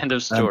 End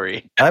of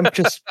story. I'm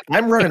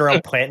running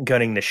around plant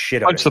gunning the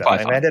shit out of Punch the stuff. I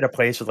python. landed at a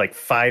place with like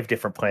 5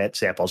 different plant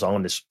samples all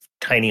in this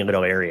tiny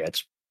little area.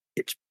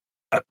 It's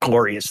a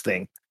glorious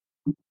thing.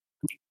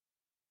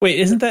 Wait,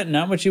 isn't that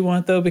not what you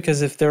want though?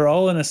 Because if they're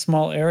all in a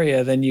small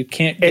area, then you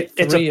can't get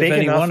It's a three big of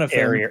any enough one of them.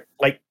 area.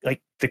 Like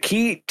the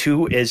key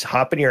too is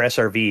hop in your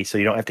SRV so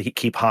you don't have to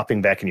keep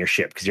hopping back in your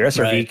ship because your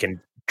SRV Right.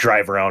 can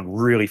drive around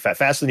really fast,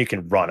 faster than you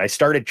can run. I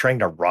started trying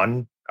to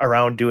run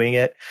around doing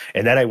it,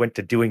 and then I went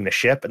to doing the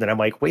ship, and then I'm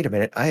like, wait a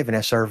minute, I have an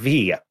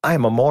SRV.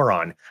 I'm a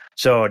moron.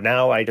 So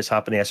now I just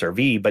hop in the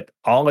SRV, but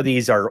all of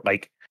these are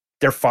like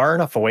they're far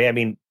enough away. I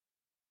mean,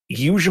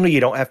 usually you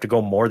don't have to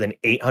go more than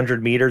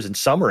 800 meters, and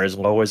some are as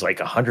low as like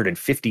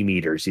 150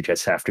 meters. You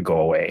just have to go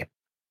away.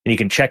 And you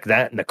can check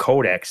that in the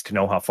codex to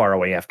know how far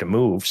away you have to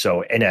move.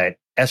 So in a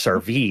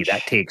SRV,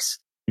 that takes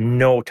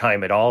no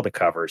time at all to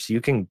cover. So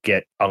you can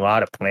get a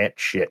lot of plant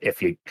shit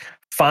if you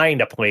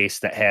find a place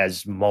that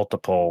has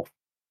multiple,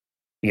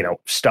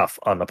 stuff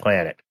on the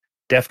planet.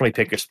 Definitely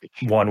pick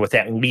one with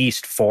at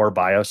least 4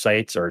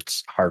 biosites or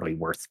it's hardly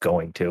worth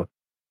going to.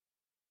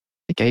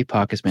 I think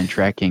APOC has been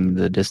tracking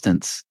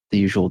the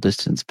usual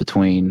distance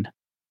between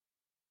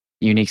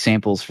unique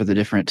samples for the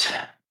different.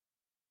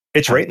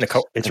 It's right in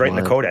the it's right in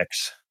the Blood.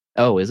 codex.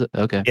 Oh, is it?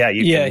 Okay. Yeah,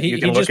 you He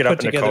can look just it up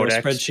put in the together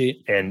a codex.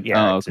 spreadsheet. And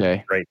Oh, it's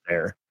okay. right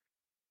there.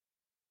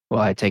 Well,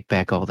 I take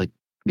back all the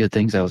good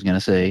things I was going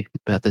to say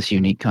about this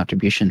unique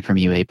contribution from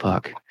you,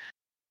 APOC.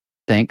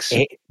 Thanks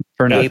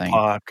for nothing.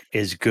 APOC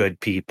is good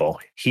people.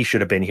 He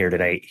should have been here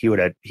tonight. He would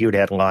have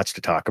had lots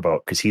to talk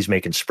about because he's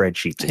making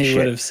spreadsheets and He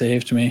would shit. have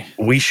saved me.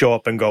 We show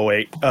up and go,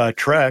 wait,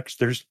 tracks,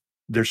 there's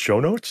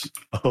show notes?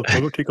 I'll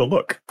go take a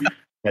look.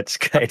 That's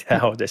kind of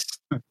how this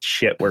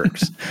shit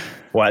works.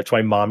 Well, that's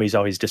why mommy's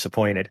always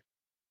disappointed.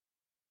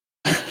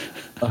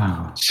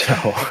 Oh.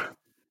 So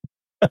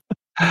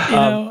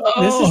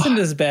This isn't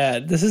as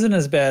bad. This isn't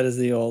as bad as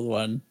the old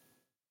one.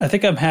 I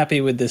think I'm happy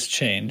with this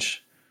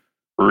change.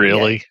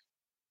 Really?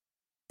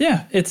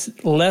 Yeah, it's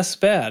less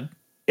bad.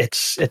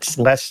 it's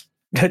less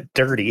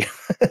Dirty.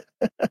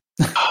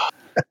 I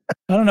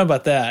don't know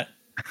about that.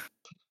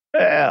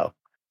 Well,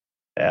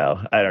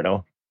 I don't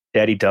know.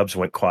 Daddy Dubs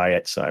went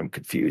quiet, so I'm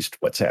confused.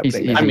 What's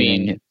happening? I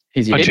mean,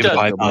 he's it eating does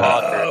Taco Bell.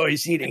 bother. Oh,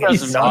 he's eating It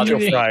his doesn't nacho bother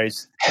me.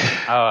 fries.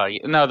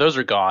 No, those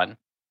are gone.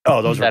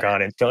 Oh, those were That-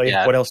 gone instantly.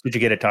 yeah. What else did you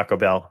get at Taco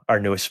Bell, our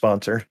newest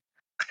sponsor?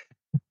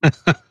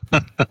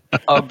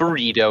 A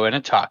burrito and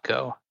a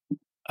taco.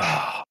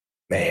 Oh,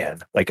 man.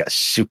 Like a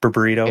super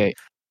burrito? Okay.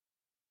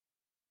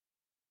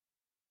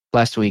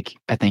 Last week,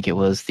 I think it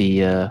was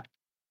the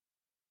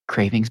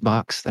cravings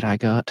box that I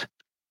got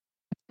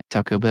at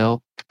Taco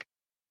Bell.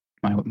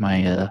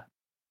 My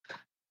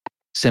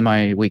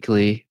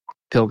semi-weekly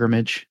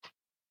pilgrimage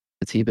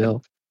to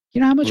T-Bell.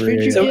 You know how much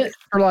food you Really? get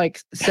for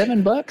like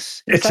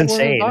 $7? It's inside one of those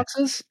insane.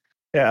 boxes?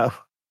 Yeah.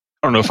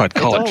 I don't know if I'd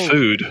call It's it all-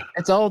 food.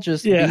 It's all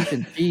just Yeah. beef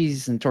and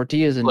cheese and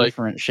tortillas in Like-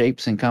 different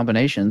shapes and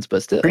combinations,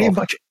 but still. Pretty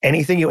much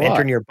anything you enter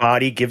Why? in your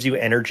body gives you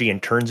energy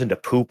and turns into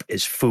poop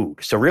is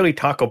food. So really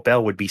Taco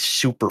Bell would be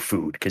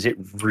superfood because it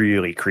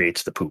really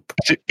creates the poop.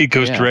 It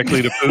goes Yeah.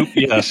 directly to poop.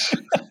 Yes.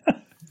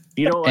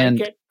 You don't like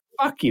And- it?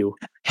 Fuck you.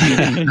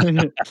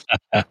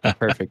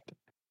 Perfect.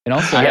 And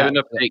also, I yeah, have an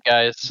update,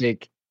 guys.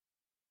 big.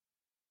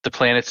 The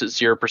planet's at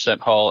 0%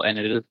 hull, and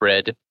it is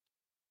red.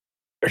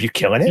 Are you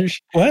killing it?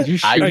 What? you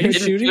I Are you didn't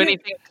shooting do it?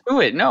 anything to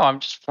it. No, I'm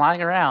just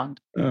flying around.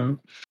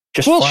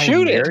 Just Well, flying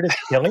shoot in the it. air to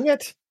killing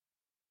it?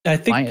 I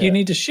think you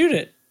need to shoot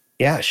it.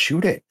 Yeah,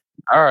 shoot it.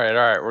 All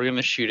right, we're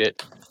gonna shoot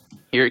it.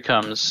 Here it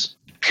comes.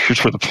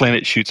 Here's where the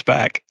planet shoots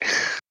back.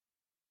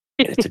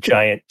 It's a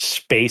giant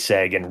space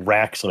egg and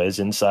Raxla is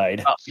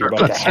inside. Oh, You're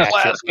about to hatch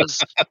it.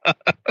 plasmas.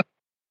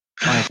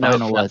 My No,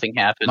 final, nothing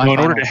happened. my No, in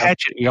order final to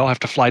hatch it, we all have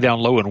to fly down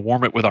low and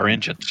warm it with our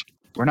engines.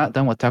 we're not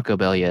done with Taco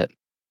Bell yet.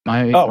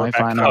 My Oh, my we're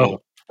back.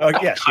 final Oh,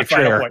 yes. not You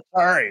final fair. one.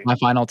 All right. my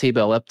final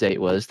T-Bell update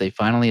was they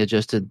finally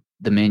adjusted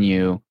the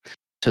menu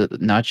to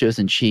nachos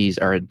and cheese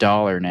are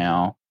 $1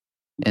 now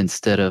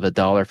instead of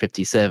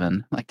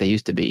 $1.57 like they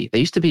used to be. They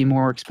used to be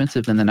more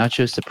expensive than the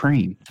Nacho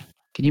Supreme.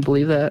 Can you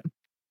believe that?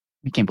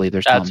 I can't believe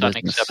they're still That's in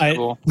business.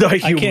 unacceptable. The I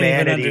can't even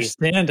humanity.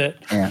 understand it.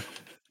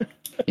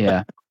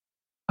 Yeah.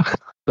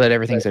 But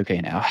everything's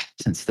okay now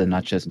since the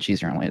nachos and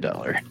cheese are only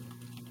 $1.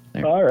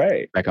 All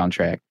right. Back on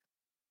track.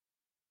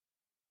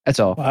 That's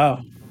all.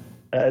 Wow.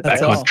 That's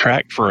That's Back all. on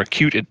track for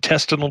acute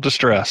intestinal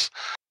distress.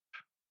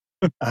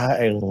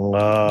 I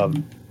love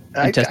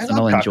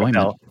Intestinal Taco enjoyment.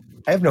 Bell.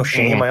 I have no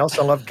shame. Mm. I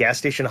also love gas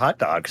station hot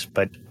dogs,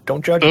 but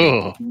don't judge me.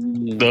 Ugh.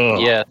 Ugh.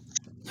 Yeah,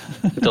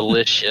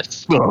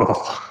 delicious.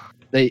 Ugh.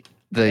 The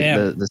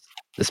Damn.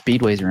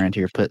 speedways around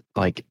here put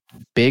like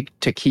big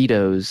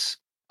taquitos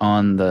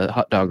on the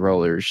hot dog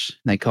rollers.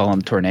 They call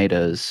them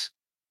tornadoes.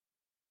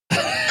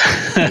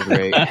 They're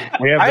great.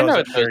 We have I those know up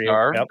what those there.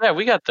 are. Yep. Yeah,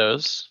 we got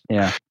those.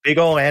 Yeah. Big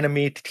old anime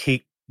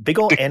taquitos.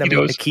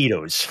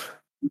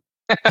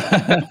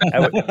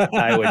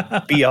 I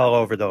would be all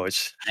over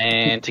those.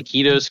 And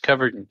taquitos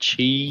covered in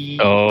cheese.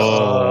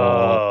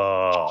 Oh,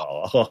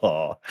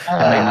 Oh.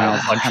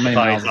 How many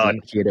miles does Python.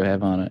 a taquito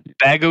have on it?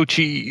 bag o'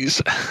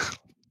 cheese.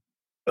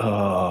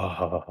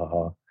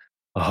 Oh.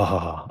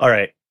 All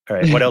right.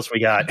 What else we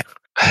got?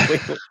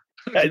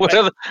 What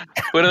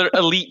other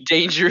elite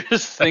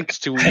dangerous things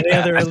do we Any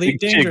have? other I elite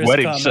think Jig dangerous wet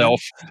comment?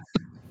 himself.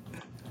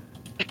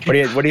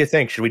 What do you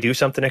think? Should we do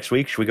something next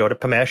week? Should we go to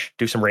Pamesh,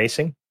 do some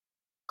racing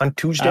on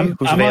Tuesday? I'm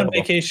Who's on available?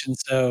 vacation,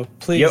 so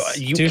please.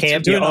 You do-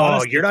 can't do be. an Oh,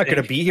 Odyssey you're not going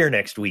to thing. be here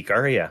next week,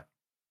 are you?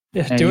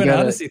 Yeah, And do you an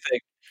gotta- Odyssey thing.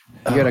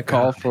 You got to Oh,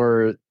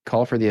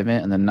 call for the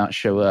event and then not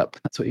show up.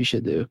 That's what you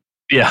should do.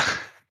 Yeah.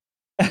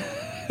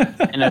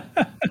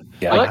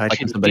 Yeah, What? I Like should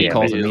when somebody be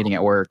calls a do. meeting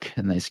at work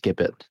and they skip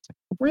it. It's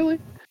like, really?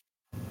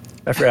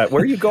 I forgot.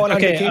 Where are you going on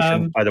Okay,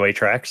 vacation, by the way,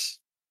 Trax?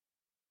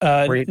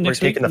 We're Next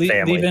taking week, the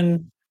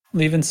family.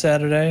 leaving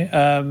Saturday.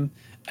 Are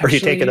you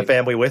taking the actually,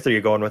 family with, or are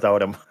you going without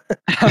them?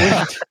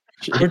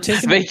 We're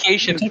taking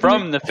Vacation taking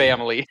from the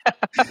family.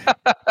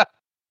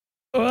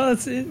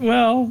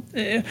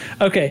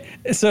 okay.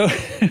 So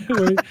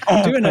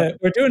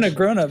we're doing a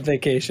grown up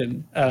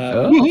vacation.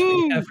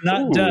 We have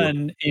not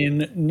done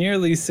in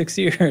nearly 6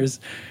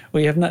 years.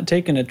 We have not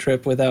taken a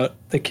trip without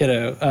the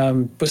kiddo.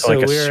 But So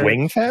like a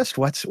swing fest?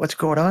 What's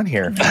going on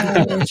here?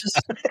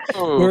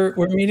 We're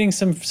meeting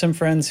some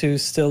friends who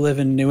still live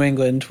in New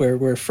England, where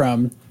we're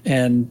from,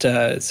 and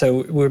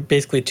so we're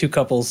basically two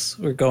couples.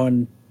 We're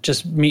going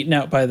just meeting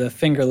out by the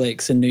Finger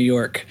Lakes in New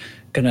York.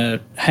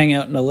 Gonna hang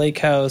out in a lake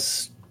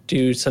house,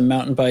 do some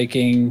mountain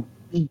biking,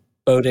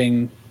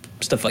 boating,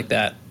 stuff like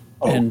that.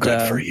 Oh, and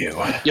good for you.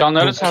 Y'all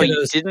notice how he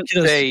kiddos- didn't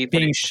kiddos say that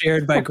being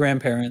shared by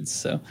grandparents.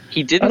 So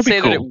he didn't That'd be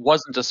say that it cool.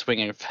 wasn't a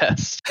swinging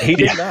fest. He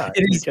did not.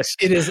 it He is.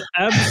 just- It is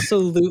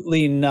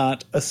absolutely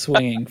not a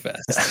swinging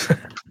fest.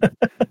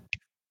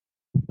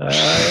 All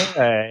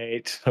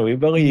right. We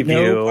believe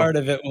No you. part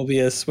of it will be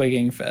a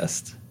swinging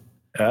fest.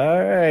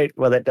 All right.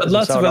 Well, that But doesn't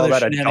lots of sound all other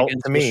that adult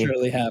shenanigans to will me.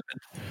 surely happen.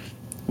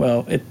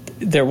 Well,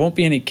 there won't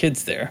be any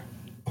kids there.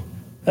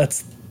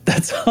 That's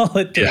all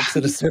it takes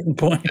at a certain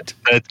point.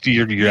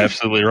 You're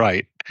absolutely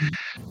right.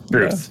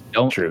 Truth.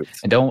 Don't Truth.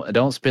 and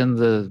don't spend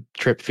the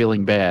trip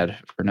feeling bad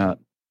for not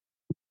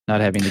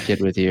not having the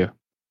kid with you.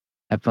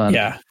 Have fun.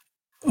 Yeah,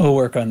 we'll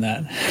work on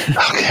that.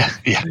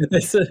 Okay. Yeah.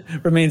 This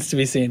remains to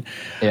be seen.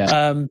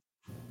 Yeah.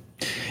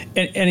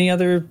 Any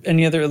other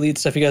Elite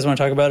stuff you guys want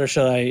to talk about, or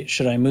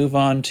should I move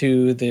on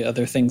to the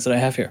other things that I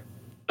have here?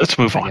 Let's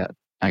move on.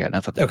 I got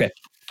nothing. Okay.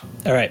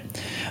 All right.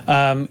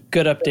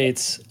 Good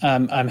updates.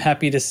 I'm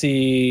happy to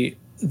see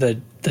the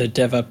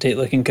dev update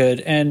looking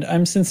good, and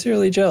I'm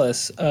sincerely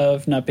jealous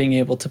of not being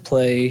able to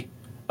play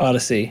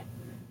Odyssey.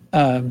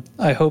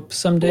 I hope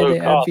someday Low they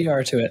add cost.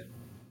 VR to it.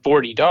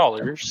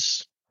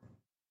 $40.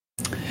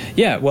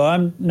 Yeah, well,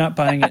 I'm not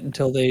buying it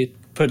until they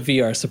put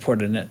VR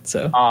support in it.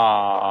 So,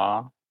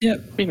 Aww.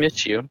 yep. We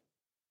miss you.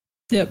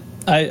 Yep.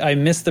 I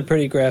miss the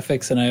pretty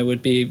graphics, and I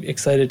would be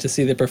excited to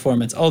see the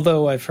performance.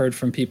 Although I've heard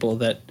from people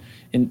that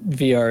in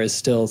VR is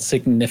still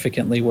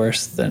significantly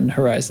worse than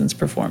Horizon's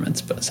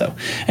performance. But so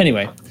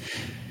anyway.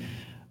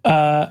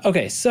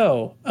 Okay,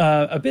 so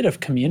a bit of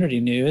community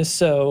news.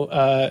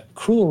 So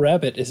Cruel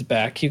Rabbit is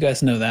back. You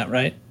guys know that,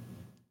 right?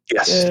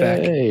 Yes. He's back.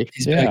 Hey,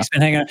 He's back. He's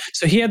been hanging out.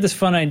 So he had this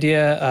fun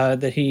idea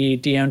that he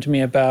DM'd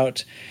me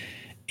about.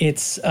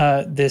 It's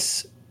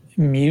this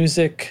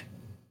music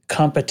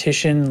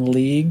competition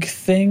league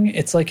thing.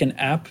 It's like an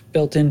app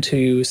built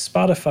into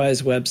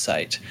Spotify's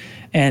website,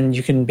 and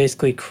you can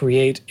basically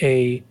create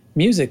a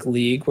music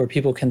league where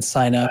people can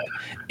sign up,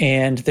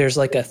 and there's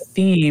like a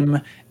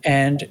theme,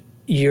 and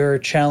you're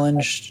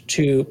challenged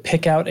to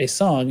pick out a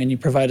song, and you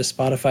provide a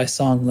Spotify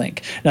song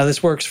link. Now,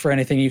 this works for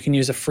anything. You can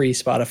use a free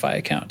Spotify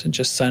account and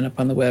just sign up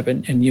on the web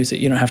and use it.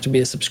 You don't have to be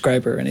a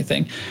subscriber or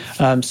anything.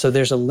 So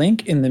there's a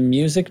link in the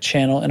music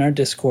channel in our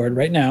Discord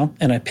right now,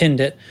 and I pinned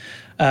it.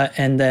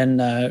 And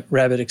then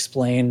Rabbit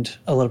explained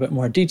a little bit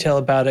more detail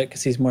about it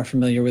because he's more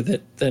familiar with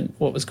it than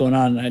what was going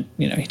on. And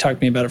he talked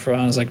to me about it for a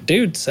while. I was like,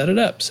 dude, set it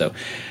up. So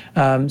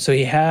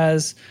he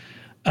has.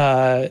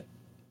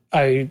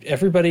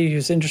 Everybody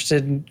who's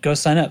interested, go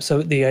sign up.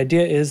 So the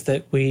idea is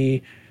that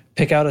we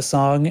pick out a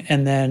song,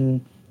 and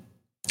then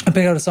I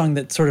pick out a song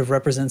that sort of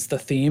represents the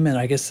theme, and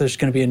I guess there's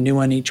going to be a new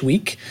one each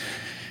week.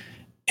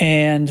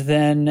 And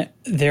then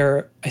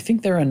I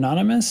think they're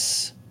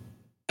anonymous,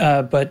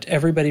 but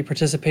everybody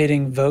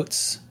participating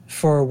votes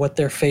for what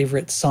their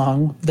favorite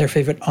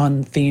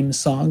on-theme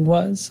song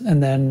was,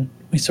 and then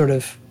we sort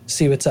of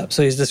see what's up.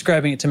 So he's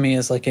describing it to me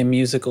as like a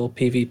musical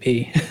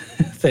PvP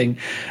thing,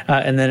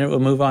 and then it will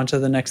move on to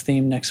the next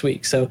theme next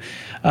week. So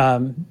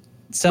sounds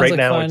right like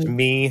now fun. it's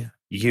me,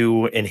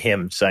 you, and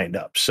him signed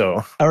up.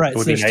 So All right, it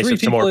would so be there's nice 3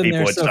 if some more people in people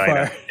there would so sign far.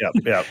 up.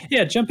 Yep.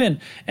 Yeah, jump in,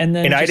 and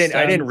then And just,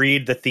 I didn't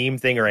read the theme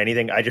thing or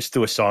anything. I just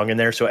threw a song in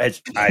there, so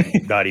I'm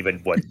not even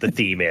what the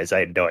theme is. I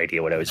had no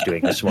idea what I was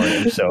doing this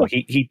morning. So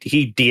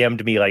he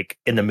DM'd me like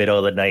in the middle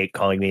of the night,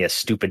 calling me a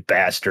stupid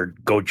bastard.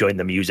 Go join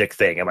the music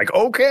thing. I'm like,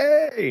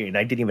 okay, and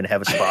I didn't even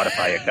have a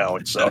Spotify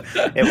account, so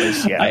it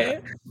was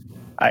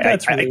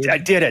That's rude. I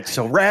did it.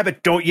 So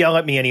Rabbit, don't yell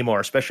at me anymore,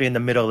 especially in the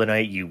middle of the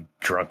night, you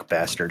drunk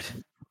bastard.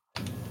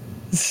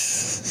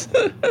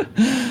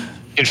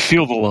 And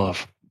feel the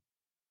love.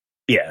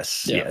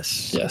 Yes.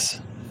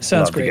 Sounds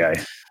Love great. the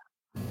guy.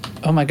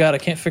 Oh my god, I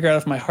can't figure out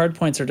if my hard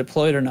points are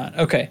deployed or not.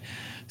 Okay,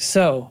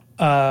 so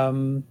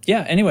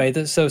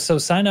anyway, so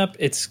sign up.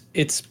 It's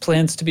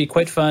plans to be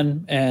quite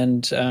fun,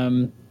 and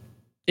I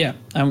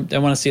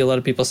want to see a lot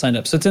of people sign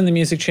up. So it's in the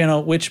music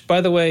channel, which, by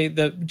the way,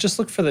 just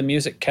look for the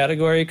music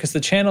category, because the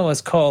channel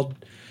is called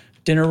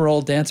Dinner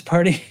Roll Dance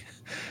Party,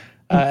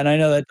 and I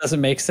know that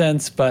doesn't make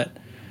sense, but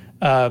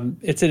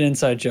it's an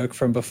inside joke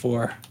from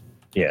before.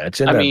 Yeah,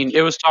 it's in I mean,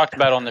 it was talked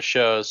about on the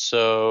show,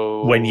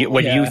 so when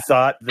you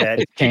thought that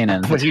It's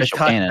canon. when you Official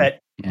thought canon.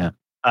 that Yeah.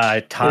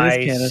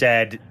 Ty canon.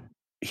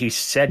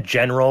 said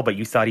general, but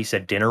you thought he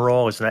said dinner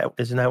roll. Isn't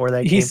that where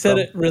that came from? He said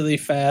it really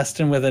fast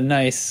and with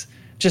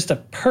just a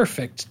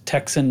perfect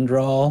Texan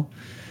drawl.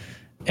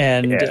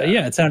 And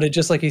it sounded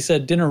just like he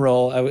said dinner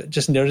roll. I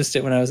just noticed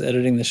it when I was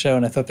editing the show,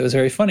 and I thought that was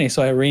very funny.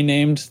 So I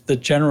renamed the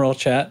general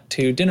chat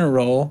to dinner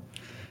roll,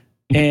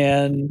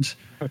 and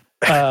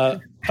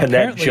and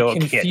that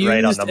joke hit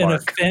right on the and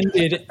mark.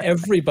 offended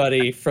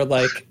everybody for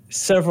like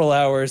several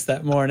hours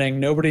that morning.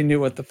 Nobody knew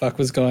what the fuck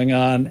was going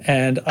on,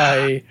 and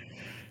I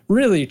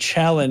really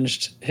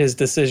challenged his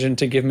decision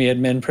to give me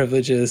admin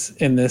privileges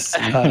in this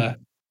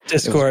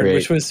Discord,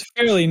 which was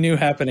fairly new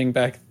happening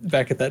back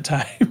at that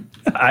time.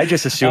 I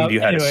just assumed you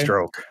had a anyway.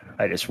 stroke.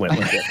 I just went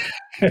with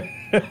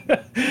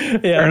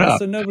it. Yeah,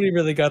 so nobody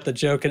really got the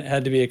joke, and it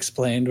had to be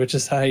explained, which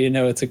is how you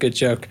know it's a good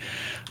joke.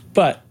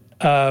 But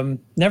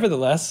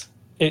nevertheless,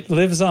 it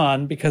lives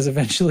on, because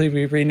eventually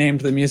we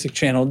renamed the music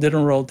channel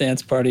Dinner Roll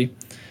Dance Party.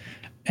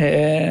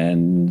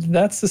 And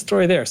that's the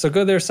story there. So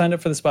go there, sign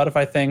up for the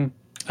Spotify thing,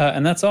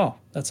 and that's all.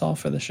 That's all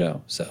for the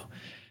show. So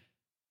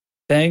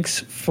thanks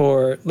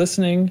for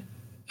listening.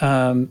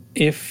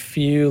 If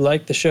you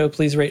like the show,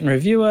 please rate and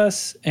review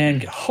us.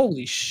 And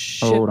holy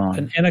shit, Hold on.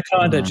 an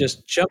anaconda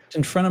just jumped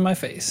in front of my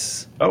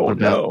face. Oh, What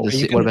about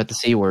what about the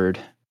C word?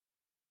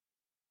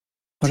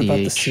 What about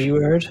the TH. C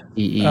word?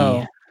 EE.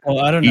 Oh, well,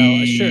 I don't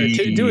know. Sure,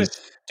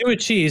 do a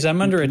cheese.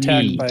 I'm under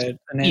attack by an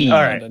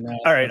anaconda now.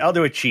 All right, I'll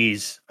do a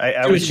cheese.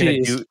 I Do a was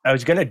cheese.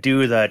 gonna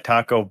do the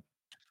taco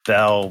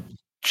Bell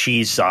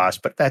cheese sauce,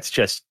 but that's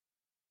just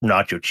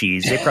nacho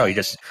cheese. They probably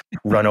just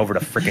run over to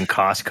freaking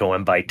Costco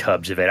and buy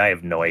tubs of it. I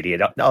have no idea.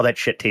 All that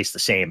shit tastes the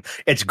same.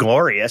 It's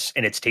glorious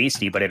and it's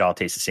tasty, but it all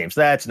tastes the same.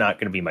 So that's not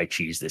going to be my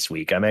cheese this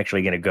week. I'm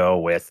actually going to go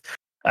with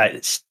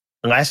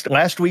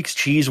last week's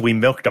cheese. We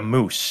milked a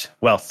moose.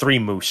 Well, 3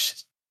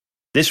 moose.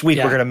 This week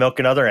we're going to milk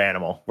another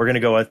animal. We're going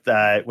to go with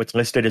what's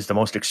listed as the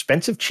most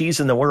expensive cheese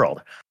in the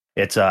world.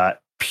 It's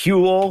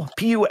Pule,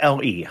 Pule.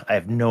 I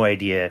have no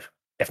idea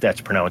if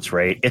that's pronounced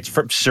right. It's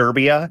from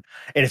Serbia,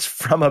 and it's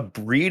from a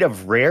breed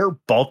of rare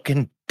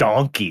Balkan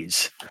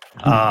donkeys.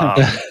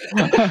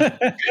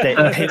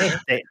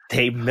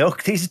 They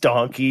milk these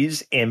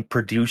donkeys and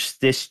produce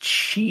this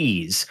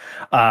cheese.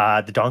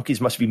 The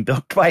donkeys must be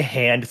milked by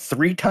hand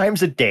 3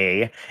 times a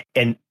day,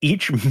 and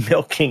each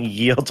milking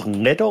yields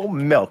little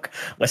milk,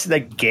 less than a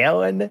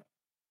gallon.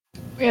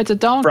 Yeah, it's a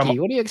donkey.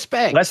 What do you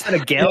expect? Less than a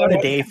gallon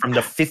a day from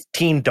the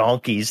 15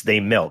 donkeys they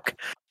milk.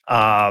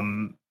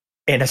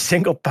 And a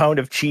single pound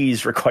of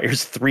cheese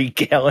requires 3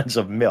 gallons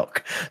of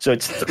milk. So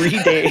it's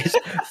 3 days,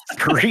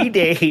 3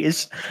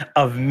 days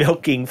of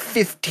milking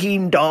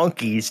 15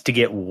 donkeys to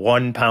get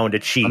 1 pound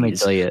of cheese. Let me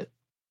tell you,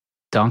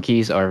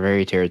 donkeys are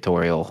very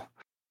territorial.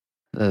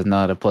 That's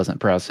not a pleasant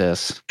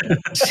process.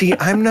 See,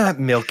 I'm not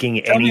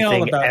milking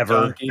anything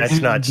ever. donkeys. That's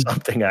not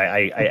something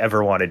I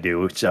ever want to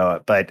do. So,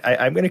 but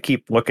I'm going to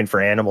keep looking for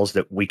animals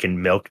that we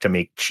can milk to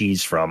make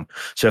cheese from.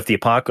 So if the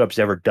apocalypse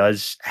ever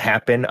does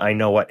happen, I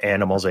know what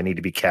animals I need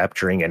to be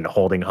capturing and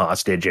holding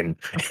hostage and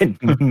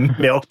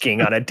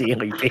milking on a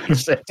daily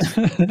basis.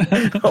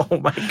 Oh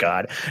my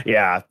God.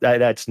 Yeah,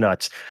 that's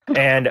nuts.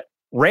 And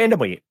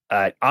randomly,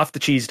 off the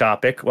cheese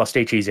topic, well,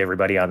 stay cheesy,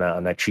 everybody, on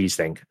that cheese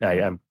thing.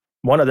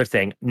 One other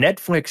thing,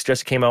 Netflix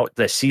just came out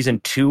the season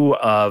 2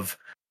 of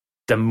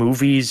the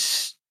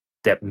movies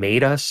that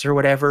made us or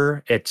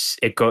whatever. It's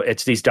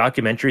these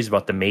documentaries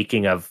about the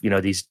making of,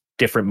 these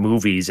different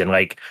movies. And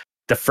like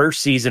the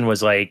first season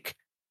was like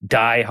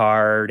Die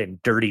Hard and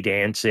Dirty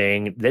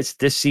Dancing. This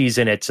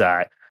season it's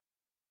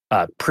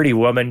Pretty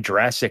Woman,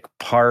 Jurassic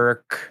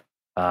Park,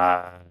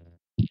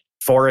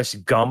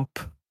 Forrest Gump,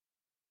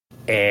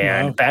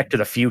 and Back to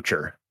the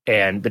Future.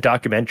 And the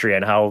documentary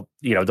on how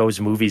those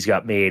movies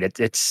got made,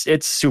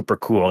 it's super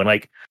cool. And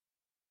like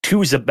 2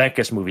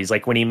 Zemeckis movies,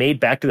 like when he made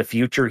Back to the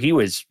Future, he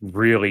was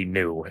really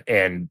new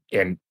and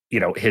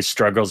his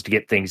struggles to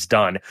get things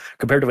done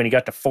compared to when he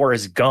got to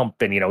Forrest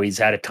Gump, and he's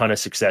had a ton of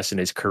success in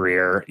his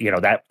career.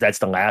 That's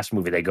the last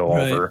movie they go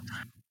over.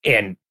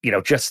 And,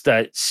 just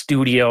the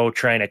studio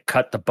trying to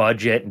cut the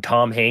budget, and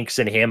Tom Hanks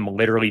and him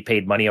literally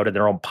paid money out of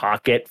their own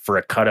pocket for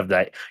a cut of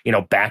that,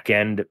 back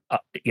end,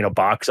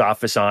 box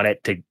office on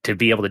it to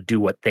be able to do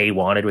what they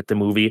wanted with the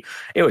movie.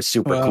 It was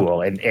super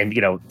cool. And,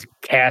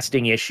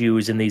 casting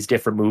issues in these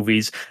different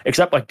movies,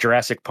 except like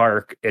Jurassic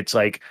Park. It's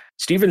like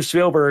Steven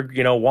Spielberg,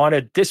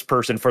 wanted this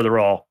person for the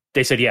role.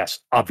 They said yes,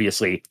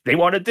 obviously. They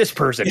wanted this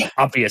person,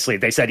 obviously.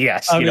 They said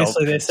yes.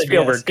 Obviously, they said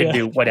Spielberg yes, can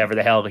do whatever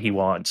the hell he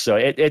wants. So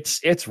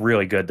it's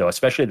really good, though,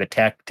 especially the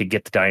tech to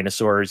get the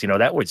dinosaurs.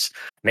 That was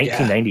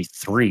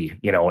 1993,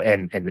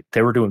 and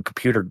they were doing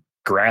computer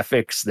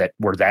graphics that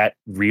were that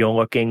real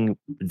looking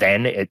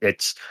then.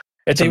 It's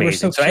they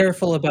amazing. were so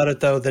careful about it,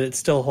 though, that it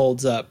still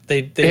holds up.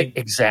 They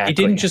exactly.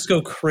 They didn't just go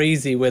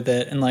crazy with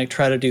it and like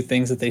try to do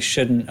things that they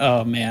shouldn't.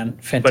 Oh man,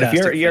 fantastic! But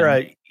if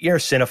you're a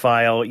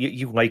cinephile,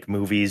 you like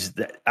movies,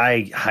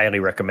 I highly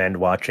recommend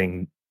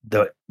watching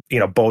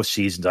both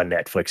seasons on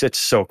Netflix. It's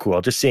so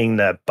cool just seeing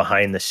the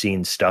behind the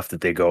scenes stuff that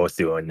they go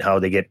through and how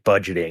they get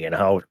budgeting and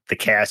how the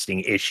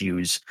casting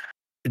issues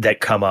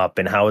that come up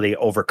and how they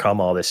overcome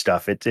all this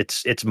stuff.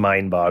 It's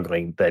mind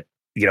boggling that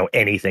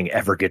anything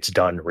ever gets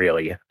done,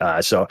 really.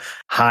 So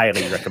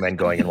highly recommend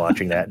going and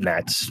watching that. And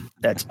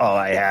that's all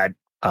I had.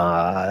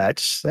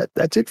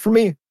 That's it for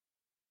me.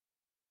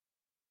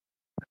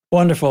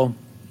 Wonderful.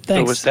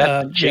 Thanks. So was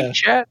that Chig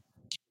Chat?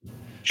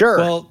 Sure.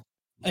 Well,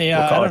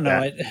 yeah, I don't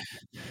know.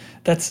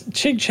 That's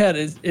Chig Chat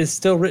is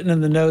still written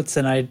in the notes,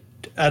 and I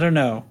don't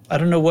know. I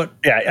don't know what.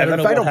 Yeah,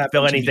 if I don't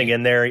fill anything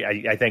in there,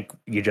 I think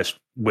you just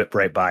whip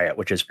right by it,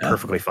 which is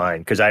perfectly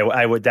fine. Because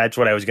I would. That's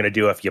what I was going to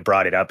do if you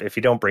brought it up. If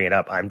you don't bring it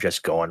up, I'm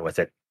just going with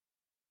it.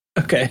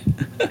 Okay.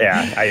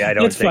 Yeah, I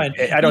don't think.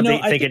 Fine. I don't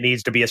think it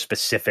needs to be a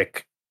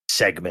specific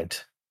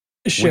segment.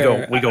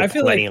 Sure. We go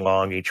plenty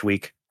long each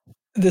week.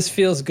 This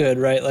feels good,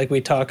 right? Like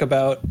we talk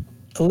about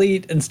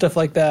Elite and stuff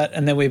like that,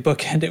 and then we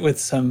bookend it with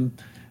some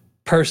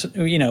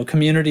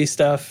community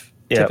stuff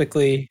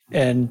typically,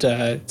 and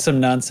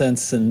some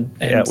nonsense and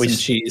some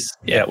cheese.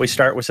 Yeah, we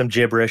start with some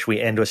gibberish, we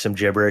end with some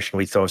gibberish, and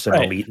we throw some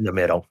Elite in the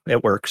middle.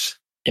 It works.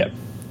 Yep.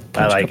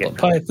 I like it.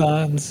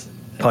 Pythons.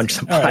 Punch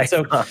some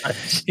pythons. Right,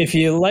 so if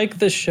you like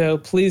the show,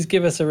 please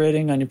give us a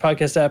rating on your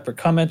podcast app or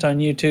comment on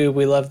YouTube.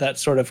 We love that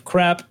sort of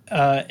crap.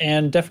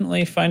 And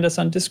definitely find us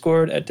on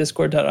Discord at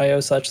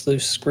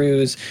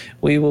discord.io/loosescrews.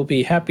 We will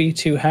be happy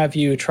to have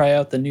you try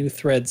out the new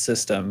thread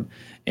system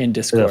in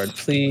Discord. Ugh.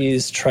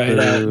 Please try it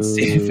out and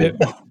see if it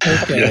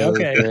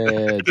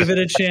okay. Give it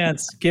a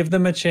chance. Give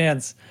them a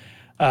chance.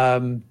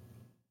 And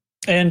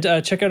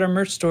check out our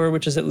merch store,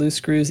 which is at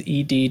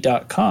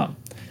loosescrewsed.com.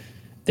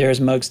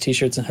 There's mugs,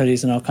 t-shirts, and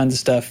hoodies and all kinds of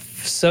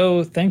stuff.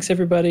 So thanks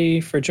everybody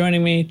for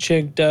joining me.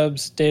 Chig,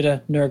 Dubs,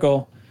 Data,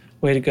 Nurgle.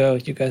 Way to go.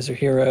 You guys are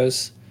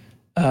heroes.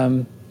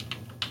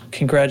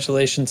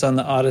 Congratulations on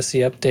the Odyssey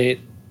update,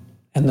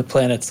 and the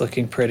planet's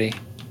looking pretty.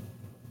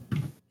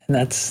 And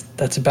that's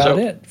about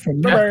it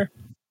from me.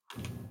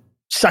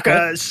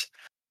 Suckers.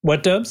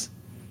 What, Dubs?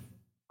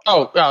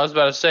 Oh, I was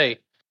about to say,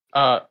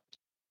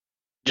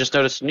 just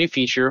noticed a new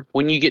feature.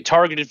 When you get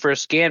targeted for a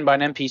scan by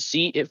an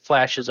NPC, it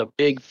flashes a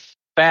big,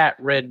 fat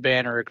red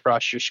banner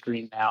across your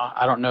screen now.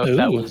 I don't know if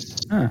that Ooh. was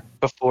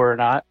before or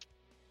not.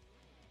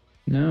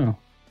 No.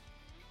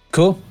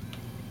 Cool.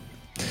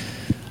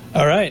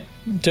 All right.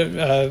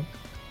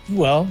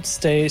 Well,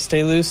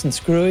 stay loose and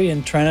screwy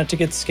and try not to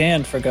get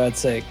scanned, for God's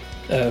sake.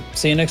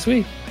 See you next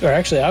week. Or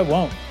actually, I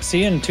won't.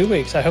 See you in 2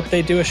 weeks. I hope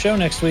they do a show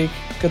next week.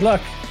 Good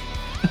luck.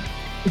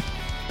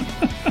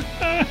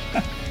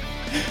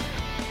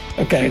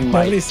 Okay,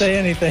 nobody say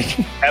anything.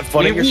 Have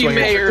fun in your We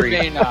swingers may or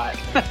retreat. may not.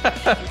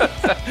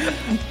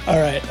 All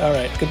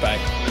right. Goodbye.